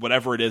the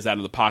whatever it is out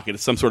of the pocket.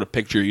 It's some sort of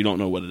picture. You don't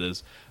know what it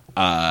is.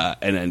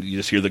 And then you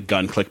just hear the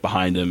gun click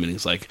behind him, and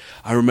he's like,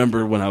 I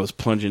remember when I was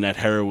plunging that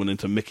heroin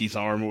into Mickey's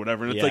arm or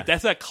whatever. And it's like,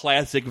 that's that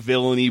classic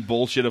villainy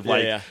bullshit of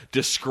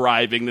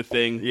describing the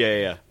thing.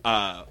 Yeah.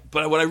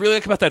 But what I really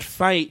like about that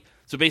fight,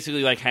 so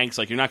basically like Hank's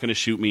like, you're not going to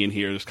shoot me in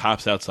here. There's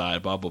cops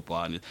outside, blah, blah,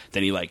 blah. And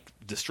then he like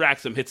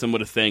distracts him, hits him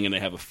with a thing, and they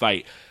have a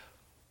fight.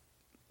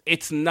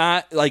 It's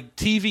not like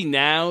TV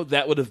now.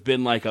 That would have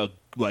been like a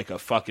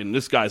fucking,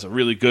 this guy's a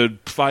really good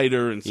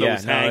fighter, and so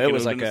is Hank. It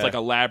was like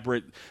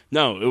elaborate.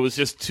 No, it was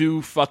just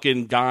 2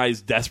 fucking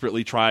guys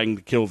desperately trying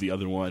to kill the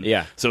other one.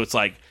 Yeah. So it's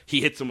like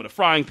he hits him with a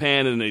frying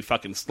pan, and they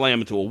fucking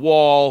slam into a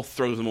wall,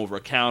 throws him over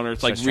a counter.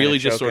 It's like really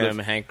just sort of.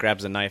 Hank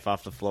grabs a knife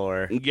off the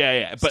floor.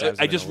 Yeah.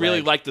 But I just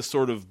really like the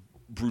sort of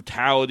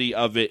brutality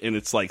of it and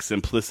its like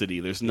simplicity.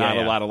 There's not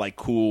a lot of like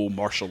cool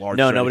martial arts.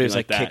 No, nobody was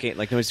like kicking,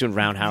 like nobody's doing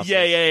roundhouses.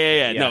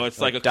 Yeah. No, it's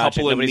like a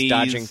couple of knees,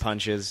 dodging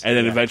punches, and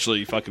then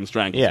eventually fucking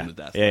strangles him to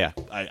death. Yeah.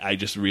 I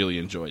just really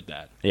enjoyed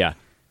that. Yeah.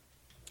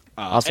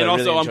 Also,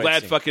 I'm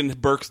glad fucking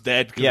Burke's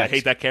dead because I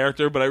hate that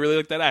character, but I really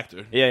like that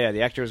actor. Yeah,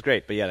 the actor was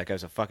great, but that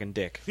guy's a fucking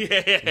dick.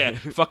 Yeah.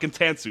 Fucking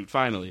tan suit,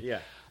 finally. Yeah.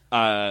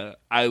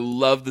 I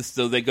love this.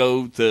 So they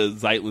go to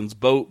Zeitlin's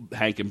boat,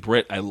 Hank and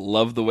Britt. I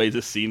love the way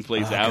this scene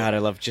plays out. God, I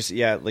love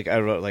I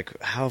wrote,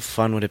 like, how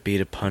fun would it be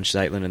to punch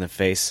Zeitlin in the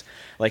face?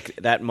 Like,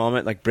 that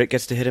moment, like, Britt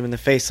gets to hit him in the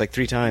face, like,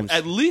 3 times.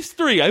 At least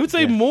 3. I would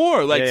say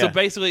more. Like, so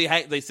basically,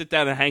 they sit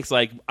down and Hank's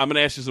like, I'm going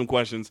to ask you some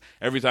questions.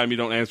 Every time you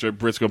don't answer it,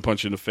 Britt's going to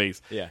punch you in the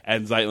face. Yeah.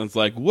 And Zeitlin's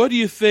like, what do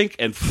you think?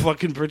 And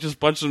fucking Britt just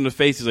punches him in the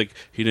face. He's like,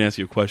 he didn't ask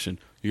you a question.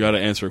 You got to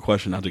answer a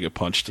question not to get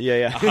punched.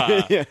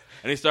 Yeah.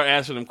 And they start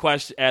asking him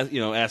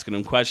asking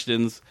him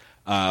questions.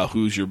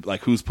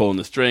 Who's pulling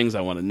the strings?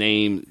 I want a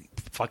name.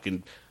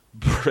 Fucking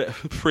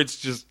Britt's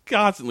just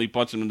constantly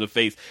punching him in the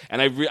face,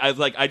 and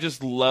I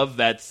just love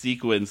that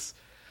sequence.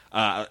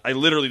 I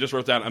literally just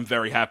wrote down, I'm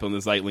very happy when the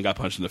Zeitlin got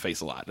punched in the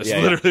face a lot. That's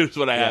literally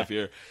what I have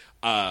here.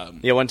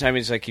 One time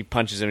he's like, he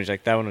punches him. He's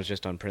like, that one was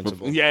just on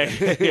principle. Yeah.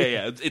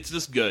 It's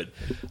just good.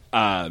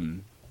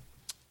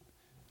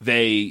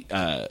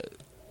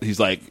 He's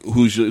like,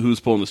 who's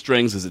pulling the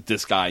strings? Is it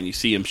this guy? And you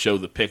see him show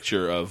the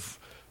picture of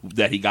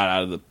that he got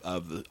out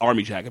of the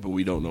army jacket, but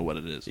we don't know what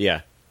it is.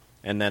 Yeah,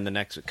 and then the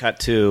next cut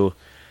to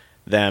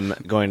them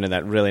going to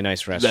that really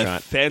nice restaurant.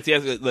 That fancy,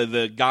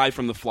 the guy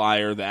from The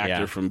Flyer, the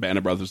actor from Band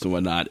of Brothers and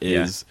whatnot,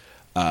 is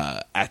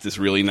at this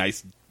really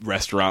nice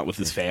restaurant with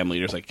his family.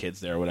 There's like kids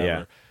there or whatever.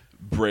 Yeah.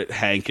 Britt,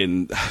 Hank,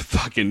 and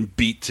fucking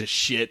beat to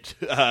shit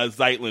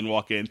Zeitlin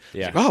walk in.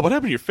 Yeah. He's like, oh, what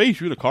happened to your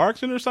face? You in a car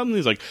accident or something?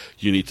 He's like,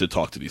 you need to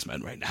talk to these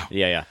men right now.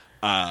 Yeah.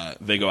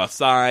 They go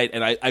outside,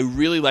 and I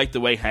really like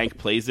the way Hank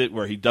plays it,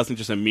 where he doesn't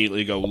just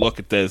immediately go, look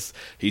at this.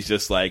 He's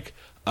just like,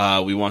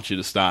 we want you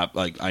to stop.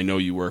 Like, I know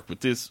you work with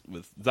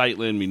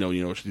Zeitlin. We know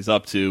you know what she's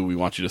up to. We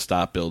want you to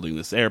stop building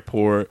this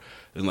airport.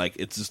 And, like,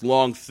 it's this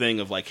long thing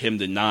of, like, him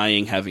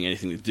denying having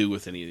anything to do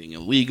with anything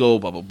illegal,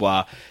 blah, blah,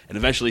 blah. And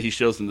eventually he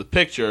shows them the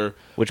picture.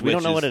 Which we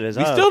don't know what it is.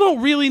 We still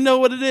don't really know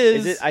what it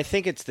is. I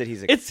think it's that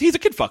he's a kid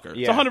fucker.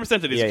 Yeah. It's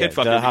 100% that he's a kid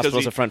fucker. The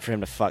hospital's a front for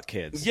him to fuck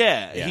kids.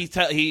 Yeah.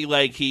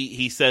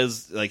 He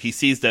says, like, he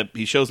sees that,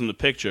 he shows him the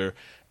picture,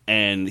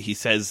 and he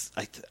says,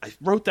 I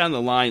wrote down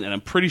the line, and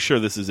I'm pretty sure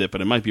this is it,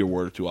 but it might be a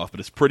word or two off, but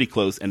it's pretty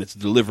close, and it's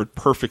delivered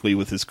perfectly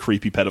with his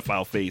creepy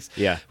pedophile face.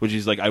 Yeah. Which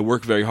he's like, I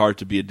work very hard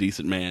to be a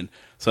decent man.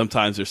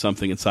 Sometimes there's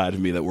something inside of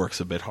me that works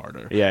a bit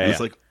harder. Yeah. And it's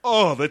like,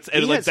 oh,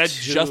 that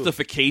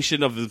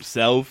justification of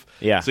himself.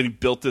 Yeah. So he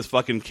built this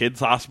fucking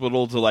kids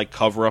hospital to, like,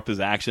 cover up his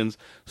actions.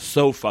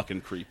 So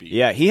fucking creepy.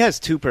 Yeah, he has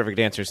 2 perfect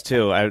answers,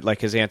 too. I like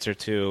his answer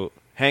to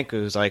Hank,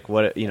 who's like,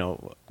 what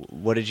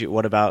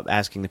about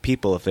asking the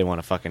people if they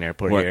want a fucking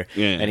airport here?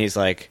 Yeah. And he's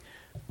like,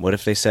 what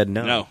if they said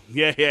no? No.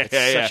 Yeah.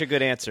 Such a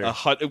good answer.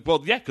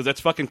 Well, yeah, because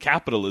that's fucking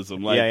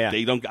capitalism. Like,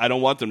 I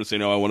don't want them to say,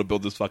 no, I want to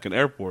build this fucking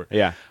airport.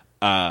 Yeah.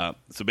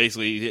 So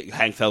basically,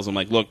 Hank tells him,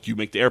 like, look, you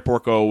make the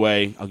airport go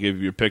away, I'll give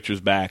you your pictures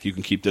back. You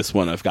can keep this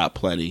one. I've got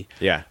plenty.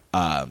 Yeah.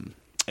 And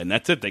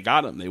that's it. They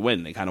got him. They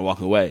win. They kind of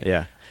walk away.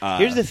 Yeah.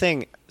 Here's the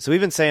thing. So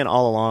we've been saying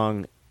all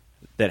along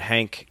that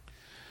Hank,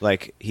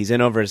 like, he's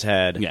in over his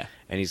head. Yeah.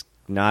 And he's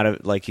not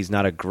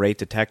a great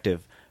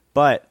detective.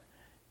 But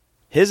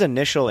his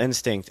initial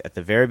instinct at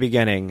the very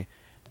beginning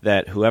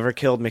that whoever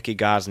killed Mickey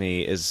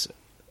Gosney is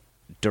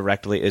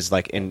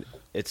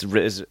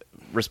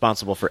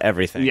responsible for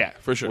everything. Yeah,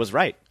 for sure. Was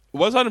right.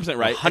 Was 100%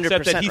 right. 100%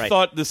 except that he right.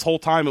 thought this whole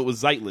time it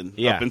was Zeitlin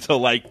up until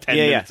like 10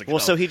 minutes ago. Well,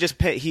 so he just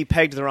he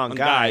pegged the wrong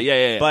guy.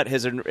 Yeah. But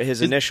his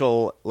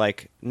initial,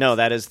 like, no,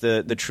 that is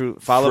the true.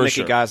 Follow For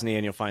Mickey sure. Gosney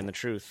and you'll find the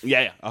truth.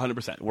 Yeah,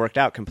 100%. Worked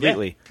out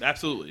completely. Yeah,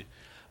 absolutely.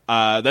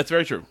 That's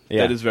very true.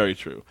 Yeah. That is very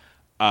true.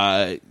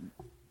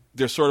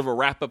 There's sort of a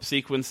wrap-up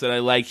sequence that I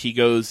like. He's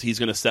going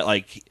to set,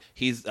 like,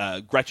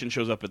 Gretchen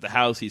shows up at the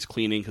house. He's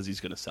cleaning because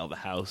he's going to sell the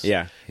house.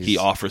 Yeah. He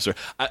offers her.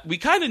 We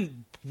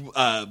kind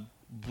of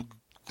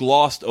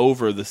glossed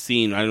over the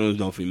scene. I don't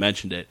know if we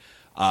mentioned it,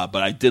 but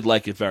I did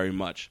like it very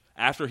much.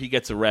 After he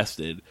gets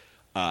arrested,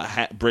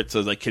 Britt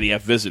says, like, can he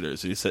have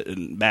visitors? And he said,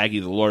 and Maggie,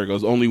 the lawyer,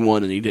 goes, only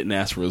one, and he didn't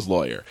ask for his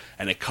lawyer.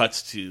 And it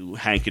cuts to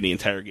Hank in the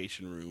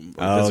interrogation room,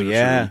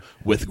 room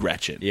with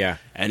Gretchen. Yeah.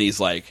 And he's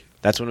like,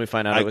 that's when we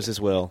find out it was his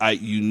will. I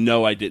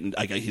didn't.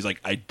 He's like,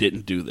 I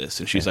didn't do this,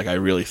 and she's like, I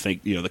really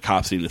think the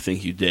cops seem to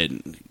think you did.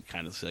 And he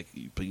kind of like,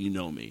 but you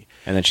know me.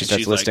 And then she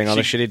starts listing all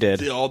the shit he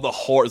did. All the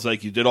it's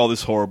like, you did all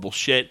this horrible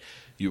shit.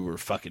 You were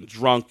fucking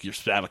drunk. You're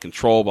out of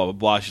control. Blah blah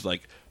blah. She's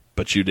like,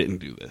 but you didn't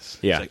do this.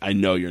 Yeah. She's like, I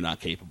know you're not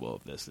capable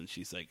of this. And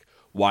she's like,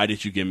 why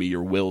did you give me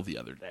your will the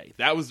other day?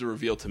 That was the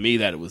reveal to me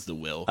that it was the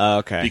will.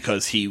 Okay.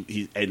 Because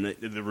he and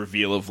the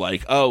reveal of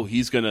like, oh,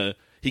 he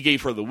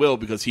gave her the will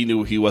because he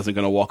knew he wasn't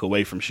going to walk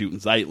away from shooting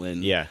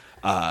Zeitlin. Yeah.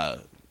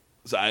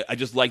 So I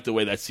just like the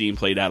way that scene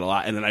played out a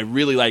lot. And then I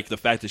really like the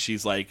fact that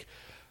she's like,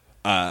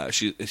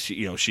 She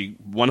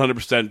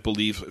 100%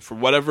 believes, for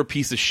whatever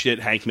piece of shit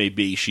Hank may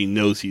be, she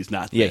knows he's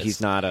not. Yeah,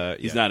 he's not a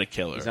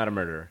killer. He's not a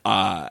murderer.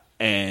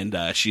 And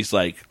he's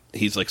like,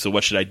 so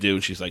what should I do?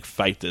 And she's like,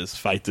 fight this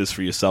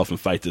for yourself and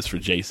fight this for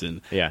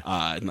Jason. Yeah.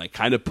 And like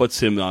kind of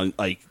puts him on,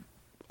 like,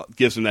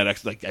 gives him that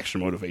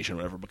extra motivation or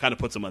whatever, but kind of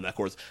puts him on that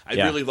course. I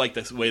really like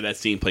the way that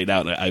scene played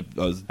out. And I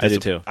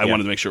did too. I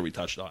wanted to make sure we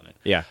touched on it.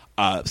 Yeah.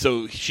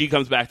 So she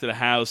comes back to the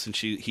house and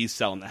he's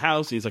selling the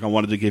house and he's like, I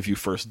wanted to give you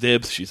first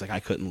dibs. She's like,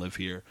 I couldn't live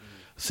here.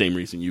 Same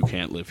reason you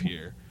can't live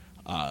here.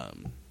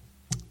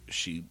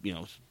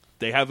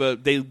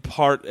 They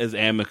part as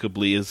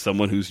amicably as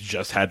someone who's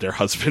just had their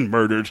husband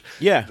murdered.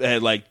 Yeah.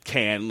 And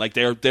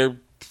they're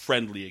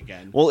friendly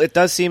again. Well, it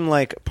does seem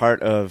like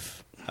part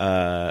of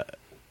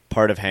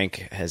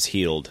Hank has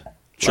healed,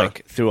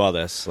 like through all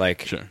this.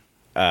 Like,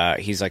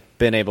 he's like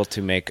been able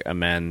to make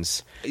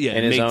amends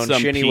in his own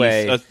shitty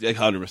way,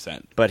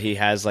 100%. But he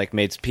has like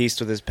made peace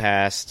with his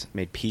past,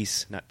 made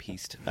peace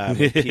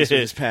with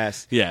his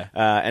past. Yeah,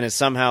 and has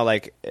somehow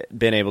like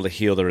been able to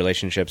heal the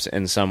relationships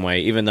in some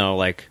way, even though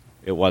like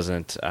it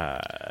wasn't.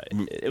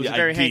 It was a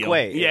very Hank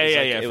way.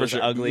 It was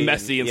sure. Ugly,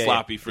 messy, and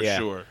sloppy for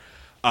sure.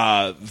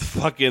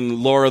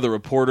 Fucking Laura, the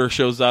reporter,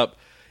 shows up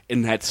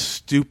in that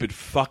stupid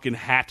fucking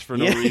hat for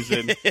no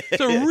reason.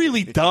 It's a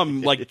really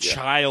dumb, like,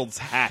 child's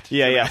hat.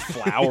 Yeah. A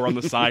flower on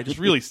the side. It's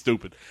really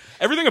stupid.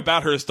 Everything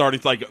about her is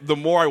starting to, like, the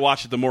more I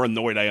watch it, the more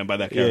annoyed I am by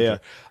that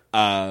character.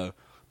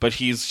 But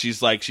she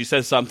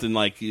says something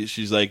like,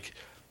 she's like,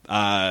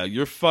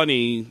 you're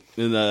funny,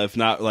 if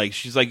not, like,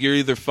 she's like, you're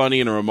either funny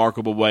in a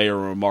remarkable way or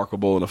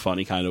remarkable in a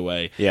funny kind of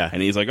way. Yeah. And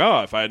he's like,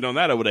 oh, if I had known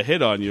that, I would have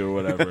hit on you or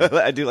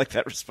whatever. I do like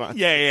that response.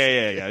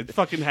 Yeah.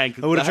 Fucking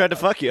Hank. I would have tried to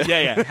fuck you.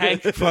 Yeah.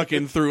 Hank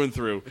fucking through and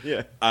through.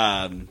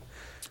 Yeah.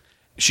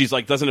 She's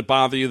like, doesn't it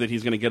bother you that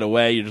he's going to get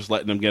away? You're just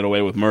letting him get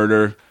away with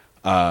murder.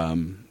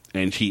 And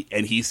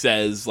he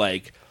says,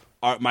 like,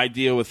 my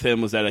deal with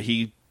him was that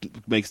he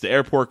makes the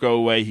airport go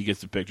away, he gets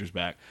the pictures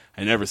back.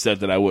 I never said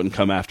that I wouldn't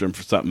come after him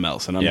for something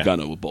else, and I'm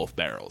gonna with both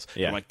barrels.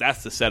 Yeah. I'm like,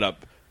 that's the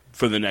setup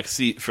for the next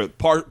for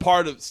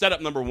part of setup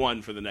number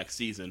 1 for the next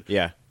season.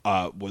 Yeah.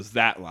 Was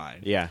that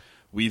line. Yeah.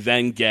 We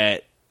then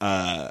get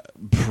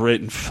Britt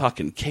and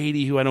fucking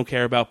Katie, who I don't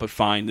care about, but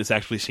fine. This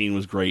scene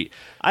was great.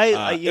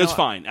 It was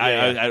fine.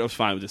 I was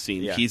fine with the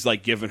scene. Yeah. He's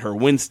like giving her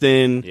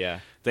Winston. Yeah.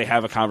 They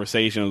have a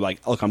conversation of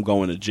like, look, I'm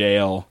going to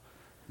jail.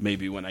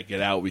 Maybe when I get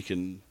out, we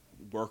can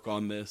work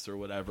on this or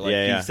whatever.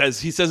 Like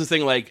he says a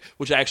thing like,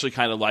 which I actually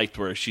kind of liked,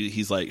 where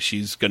he's like,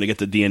 she's going to get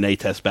the DNA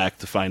test back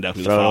to find out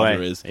who the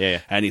father is.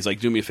 Yeah. And he's like,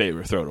 do me a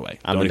favor, throw it away.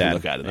 I'm Don't even dad.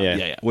 look at it.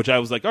 Yeah. Which I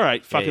was like, all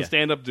right, fucking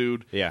stand up,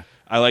 dude. Yeah.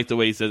 I like the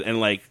way he says,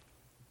 and like,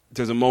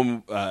 there's a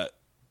moment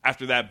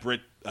after that,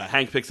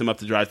 Hank picks him up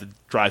to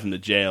drive him to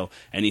jail,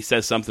 and he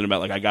says something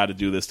about like, I got to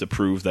do this to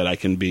prove that I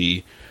can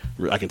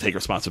take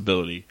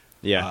responsibility.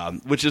 Yeah.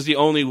 Which is the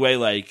only way.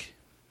 Like,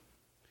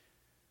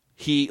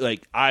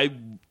 I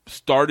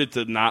started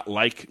to not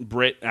like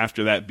Britt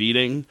after that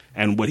beating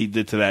and what he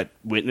did to that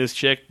witness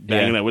chick,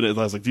 banging that witness.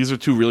 I was like, these are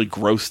two really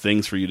gross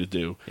things for you to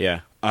do.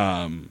 Yeah.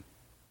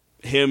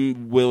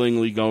 Him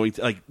willingly going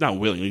to, like, not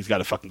willingly, he's got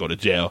to fucking go to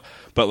jail,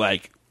 but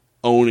like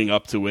owning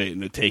up to it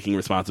and taking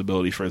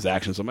responsibility for his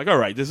actions. I'm like, all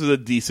right, this is a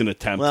decent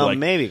attempt. Well, to, like,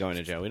 maybe going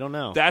to jail. We don't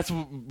know.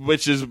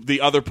 Which is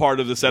the other part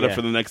of the setup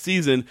for the next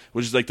season,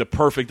 which is like the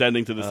perfect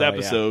ending to this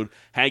episode.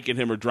 Hank and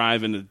him are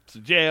driving to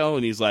jail,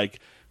 and he's like,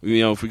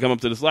 if we come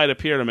up to this light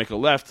up here to make a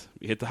left,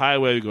 we hit the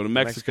highway, we go to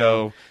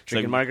Mexico.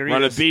 Drinking like, margaritas.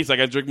 Run a beach, like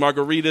I drink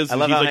margaritas. I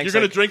love he's how like, you're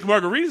going to drink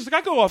margaritas? He's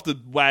like, I go off the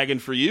wagon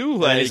for you.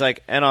 Like, and he's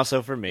like, and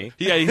also for me.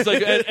 Yeah, he's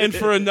like, and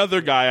for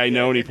another guy I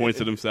know, and he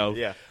points at himself.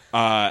 Yeah.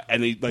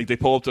 And they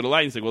pull up to the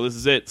light, and he's like, well, this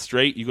is it.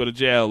 Straight, you go to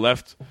jail.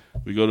 Left,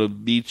 we go to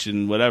beach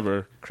and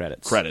whatever.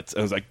 Credits.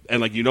 I was like,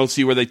 and like, you don't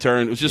see where they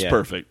turn. It was just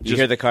perfect. You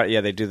hear the car. Yeah,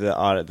 they do the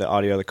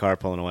audio of the car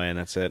pulling away, and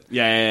that's it.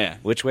 Yeah.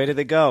 Which way did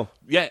they go?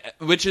 Yeah,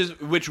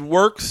 which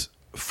works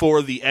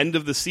for the end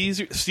of the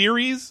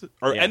series,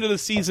 or end of the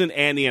season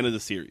and the end of the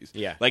series.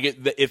 Yeah. Like,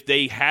 if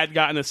they had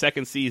gotten a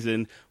second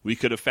season, we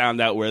could have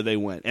found out where they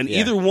went. And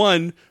either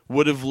one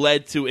would have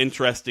led to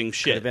interesting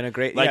shit. Could have been a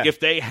great... Like, if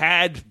they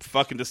had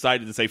fucking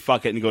decided to say,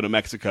 fuck it, and go to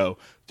Mexico,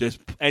 there's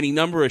any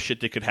number of shit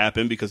that could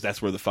happen, because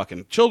that's where the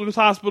fucking children's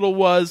hospital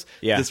was.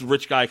 Yeah. This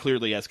rich guy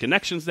clearly has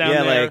connections down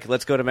there. Yeah, like,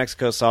 let's go to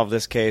Mexico, solve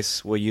this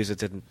case. We'll use it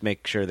to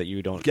make sure that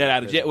you don't... Get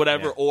out of jail,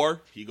 whatever. Yeah.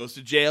 Or he goes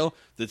to jail.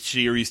 The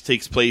series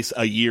takes place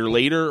a year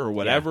later or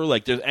whatever. Yeah.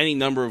 Like, there's any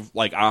number of,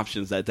 like,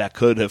 options that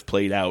could have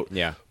played out.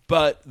 Yeah.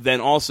 But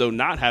then also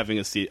not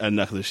having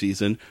another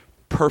season,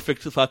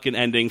 perfect fucking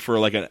ending for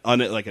like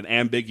an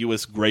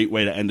ambiguous, great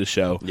way to end a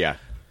show. Yeah.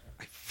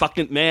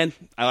 Fucking man,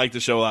 I like the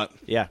show a lot.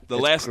 Yeah.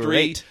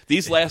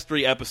 These last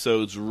 3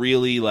 episodes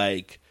really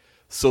like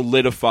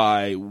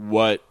solidify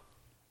what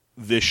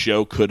this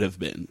show could have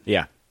been.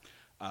 Yeah.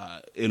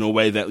 In a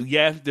way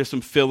that, there's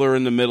some filler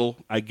in the middle.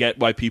 I get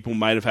why people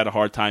might have had a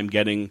hard time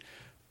getting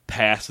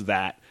past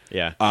that.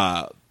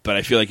 Yeah. But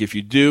I feel like if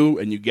you do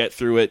and you get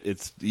through it,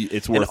 it's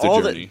worth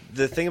the journey.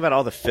 The thing about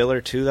all the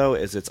filler too, though,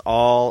 is it's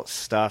all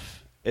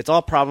stuff It's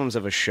all problems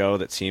of a show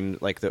that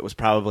seemed like that was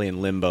probably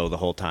in limbo the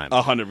whole time.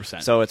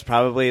 100%. So it's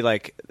probably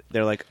like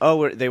they're like,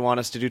 oh, they want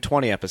us to do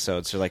 20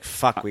 episodes. They're like,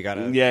 fuck, we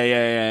gotta, God damn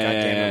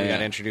it, we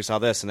gotta introduce all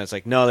this. And it's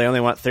like, no, they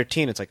only want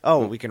 13. It's like,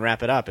 oh, we can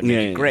wrap it up and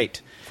make it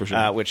great. For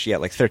sure. Which,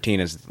 like 13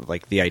 is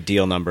like the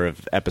ideal number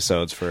of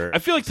episodes for. I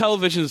feel like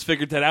television has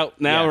figured that out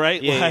now,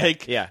 right? Yeah,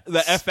 like yeah. The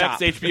FX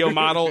HBO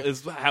model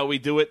is how we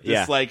do it.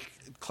 This like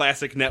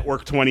classic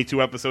network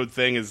 22 episode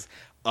thing is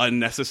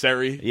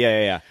unnecessary.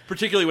 Yeah.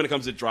 Particularly when it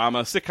comes to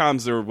drama,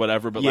 sitcoms or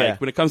whatever. But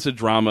like when it comes to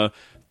drama,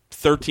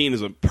 13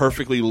 is a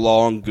perfectly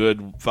long,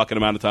 good fucking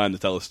amount of time to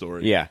tell a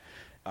story. Yeah.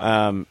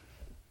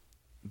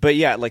 But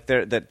yeah, like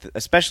that,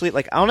 especially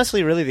like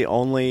honestly, really the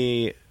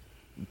only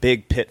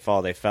big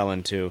pitfall they fell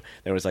into.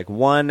 There was like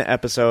one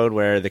episode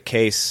where the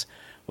case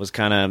was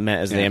kind of met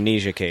as the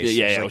amnesia case.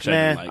 Yeah, which I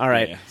didn't like. All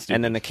right,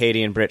 and then the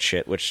Katie and Britt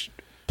shit, which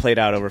played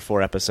out over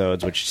 4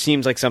 episodes, which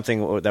seems like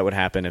something that would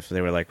happen if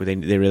they were like they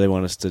really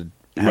want us to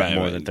have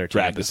more than 13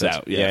 drag episodes. This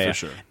out. Yeah, for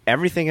sure.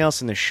 Everything else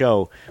in the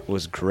show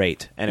was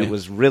great, and it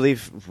was really,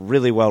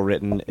 really well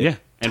written. Yeah,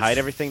 it tied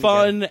everything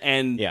fun together.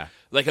 And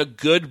like a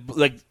good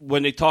like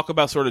when they talk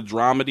about sort of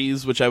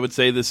dramedies, which I would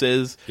say this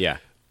is. Yeah.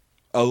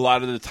 A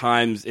lot of the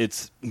times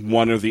it's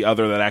one or the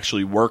other that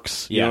actually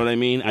works. You know what I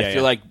mean? I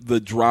feel like the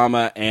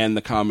drama and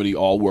the comedy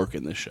all work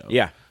in this show.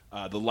 Yeah.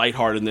 The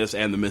lightheartedness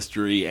and the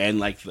mystery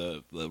and like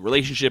the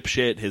relationship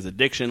shit, his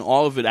addiction,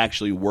 all of it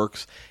actually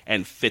works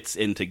and fits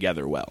in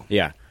together well.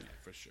 Yeah.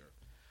 For sure.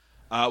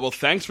 Well,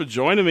 thanks for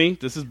joining me.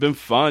 This has been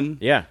fun.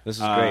 Yeah, this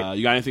is great.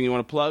 You got anything you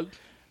want to plug?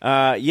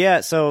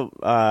 So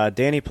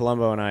Danny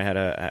Palumbo and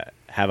I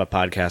have a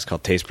podcast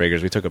called Taste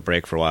Breakers. We took a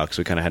break for a while because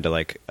we kind of had to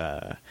like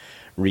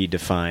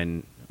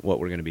redefine what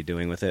we're going to be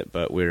doing with it.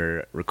 But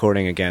we're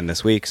recording again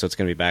this week, so it's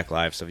going to be back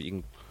live. So you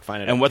can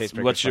find it. And what's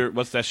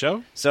that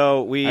show?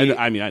 So we,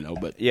 I mean, I know,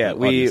 but yeah,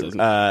 we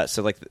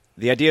so like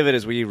the idea of it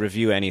is we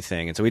review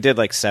anything, and so we did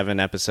like 7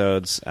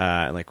 episodes.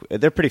 And like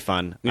they're pretty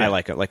fun. I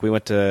like it. Like we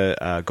went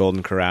to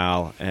Golden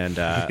Corral, and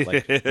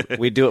like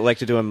we like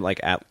to do them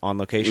like on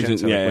location.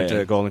 So we went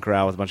to Golden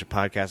Corral with a bunch of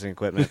podcasting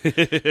equipment,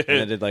 and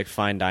then did like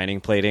fine dining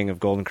plating of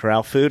Golden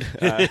Corral food.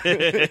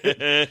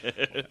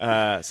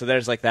 So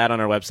there's like that on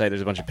our website.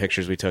 There's a bunch of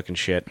pictures we took and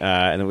shit,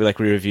 and then we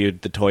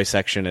reviewed the toy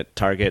section at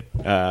Target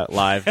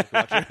live.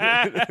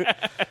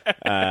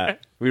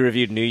 We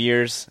reviewed New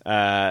Year's,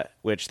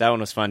 which that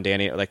one was fun.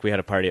 Danny, like we had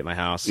a party at my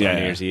house on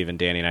New Year's Eve, and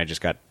Danny and I just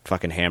got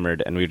fucking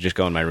hammered, and we would just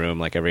go in my room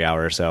like every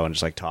hour or so and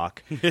just like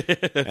talk. And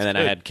then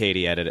I had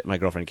Katie edit it, my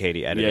girlfriend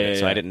Katie edit it,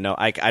 so I didn't know.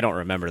 I don't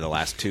remember the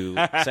last 2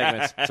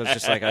 segments, so it's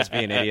just like us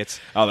being idiots.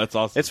 Oh, that's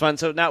awesome. It's fun.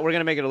 So now we're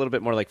gonna make it a little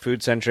bit more like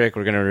food centric.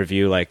 We're gonna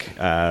review like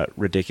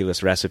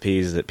ridiculous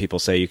recipes that people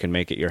say you can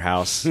make at your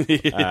house,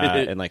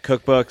 and like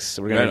cookbooks.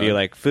 We're gonna review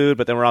like food,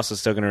 but then we're also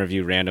still gonna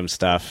review random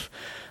stuff.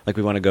 Like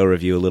we want to go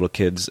review a little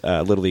kid's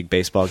Little League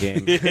baseball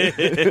game.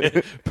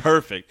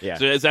 Perfect. Yeah.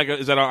 So is that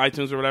on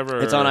iTunes or whatever?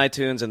 It's on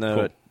iTunes, and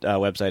the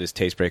website is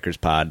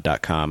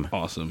tastebreakerspod.com.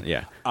 Awesome.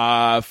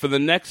 Yeah. For the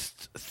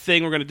next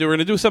thing we're going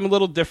to do something a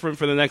little different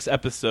for the next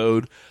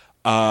episode.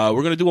 We're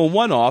going to do a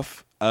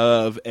one-off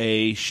of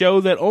a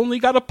show that only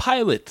got a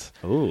pilot.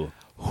 Ooh.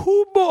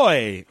 Hoo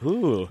boy.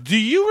 Ooh. Do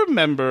you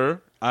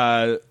remember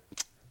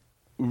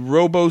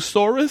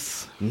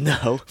Robosaurus?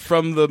 No.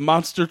 From the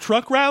monster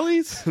truck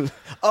rallies?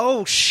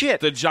 Oh, shit.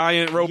 The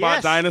giant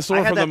robot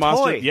dinosaur from the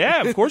monster. Toy.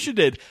 Yeah, of course you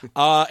did. In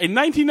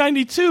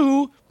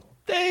 1992,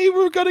 they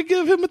were going to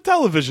give him a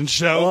television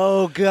show.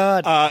 Oh,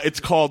 God.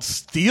 It's called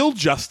Steel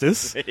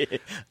Justice.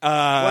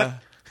 What?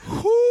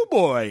 Whoo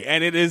boy,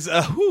 and it is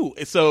who.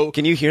 So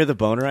can you hear the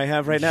boner I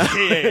have right now?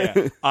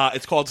 Yeah.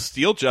 It's called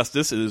Steel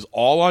Justice. It is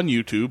all on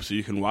YouTube, so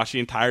you can watch the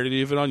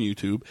entirety of it on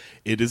YouTube.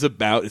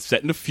 It's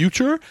set in the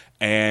future,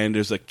 and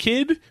there's a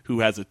kid who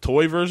has a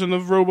toy version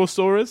of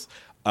Robosaurus.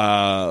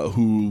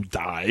 Who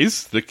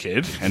dies, the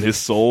kid, and his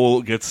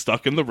soul gets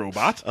stuck in the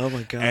robot. Oh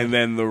my God. And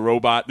then the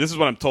robot, this is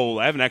what I'm told,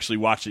 I haven't actually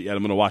watched it yet,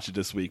 I'm going to watch it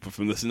this week, but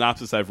from the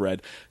synopsis I've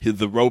read,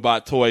 the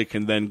robot toy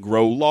can then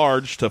grow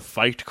large to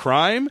fight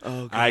crime.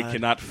 Oh, God. I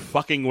cannot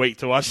fucking wait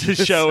to watch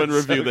this show and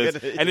review this.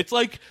 Good. And it's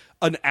like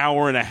an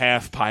hour and a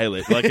half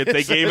pilot. Like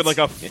they gave it like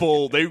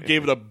they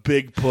gave it a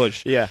big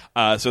push. Yeah.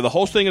 So the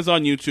whole thing is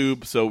on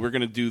YouTube, so we're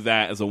going to do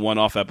that as a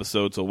one-off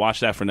episode, so watch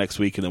that for next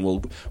week, and then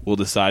we'll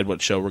decide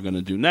what show we're going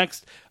to do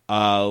next.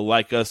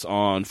 Like us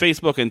on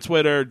Facebook and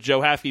Twitter.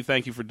 Joe Haffey,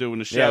 thank you for doing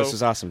the show. Yeah, this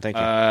was awesome. Thank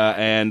you.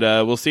 And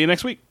we'll see you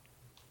next week.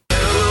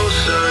 Hello,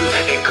 son.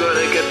 Ain't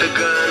gonna get the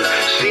gun.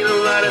 Seen a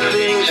lot of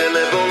things, and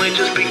they've only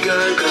just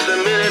begun. 'Cause the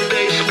minute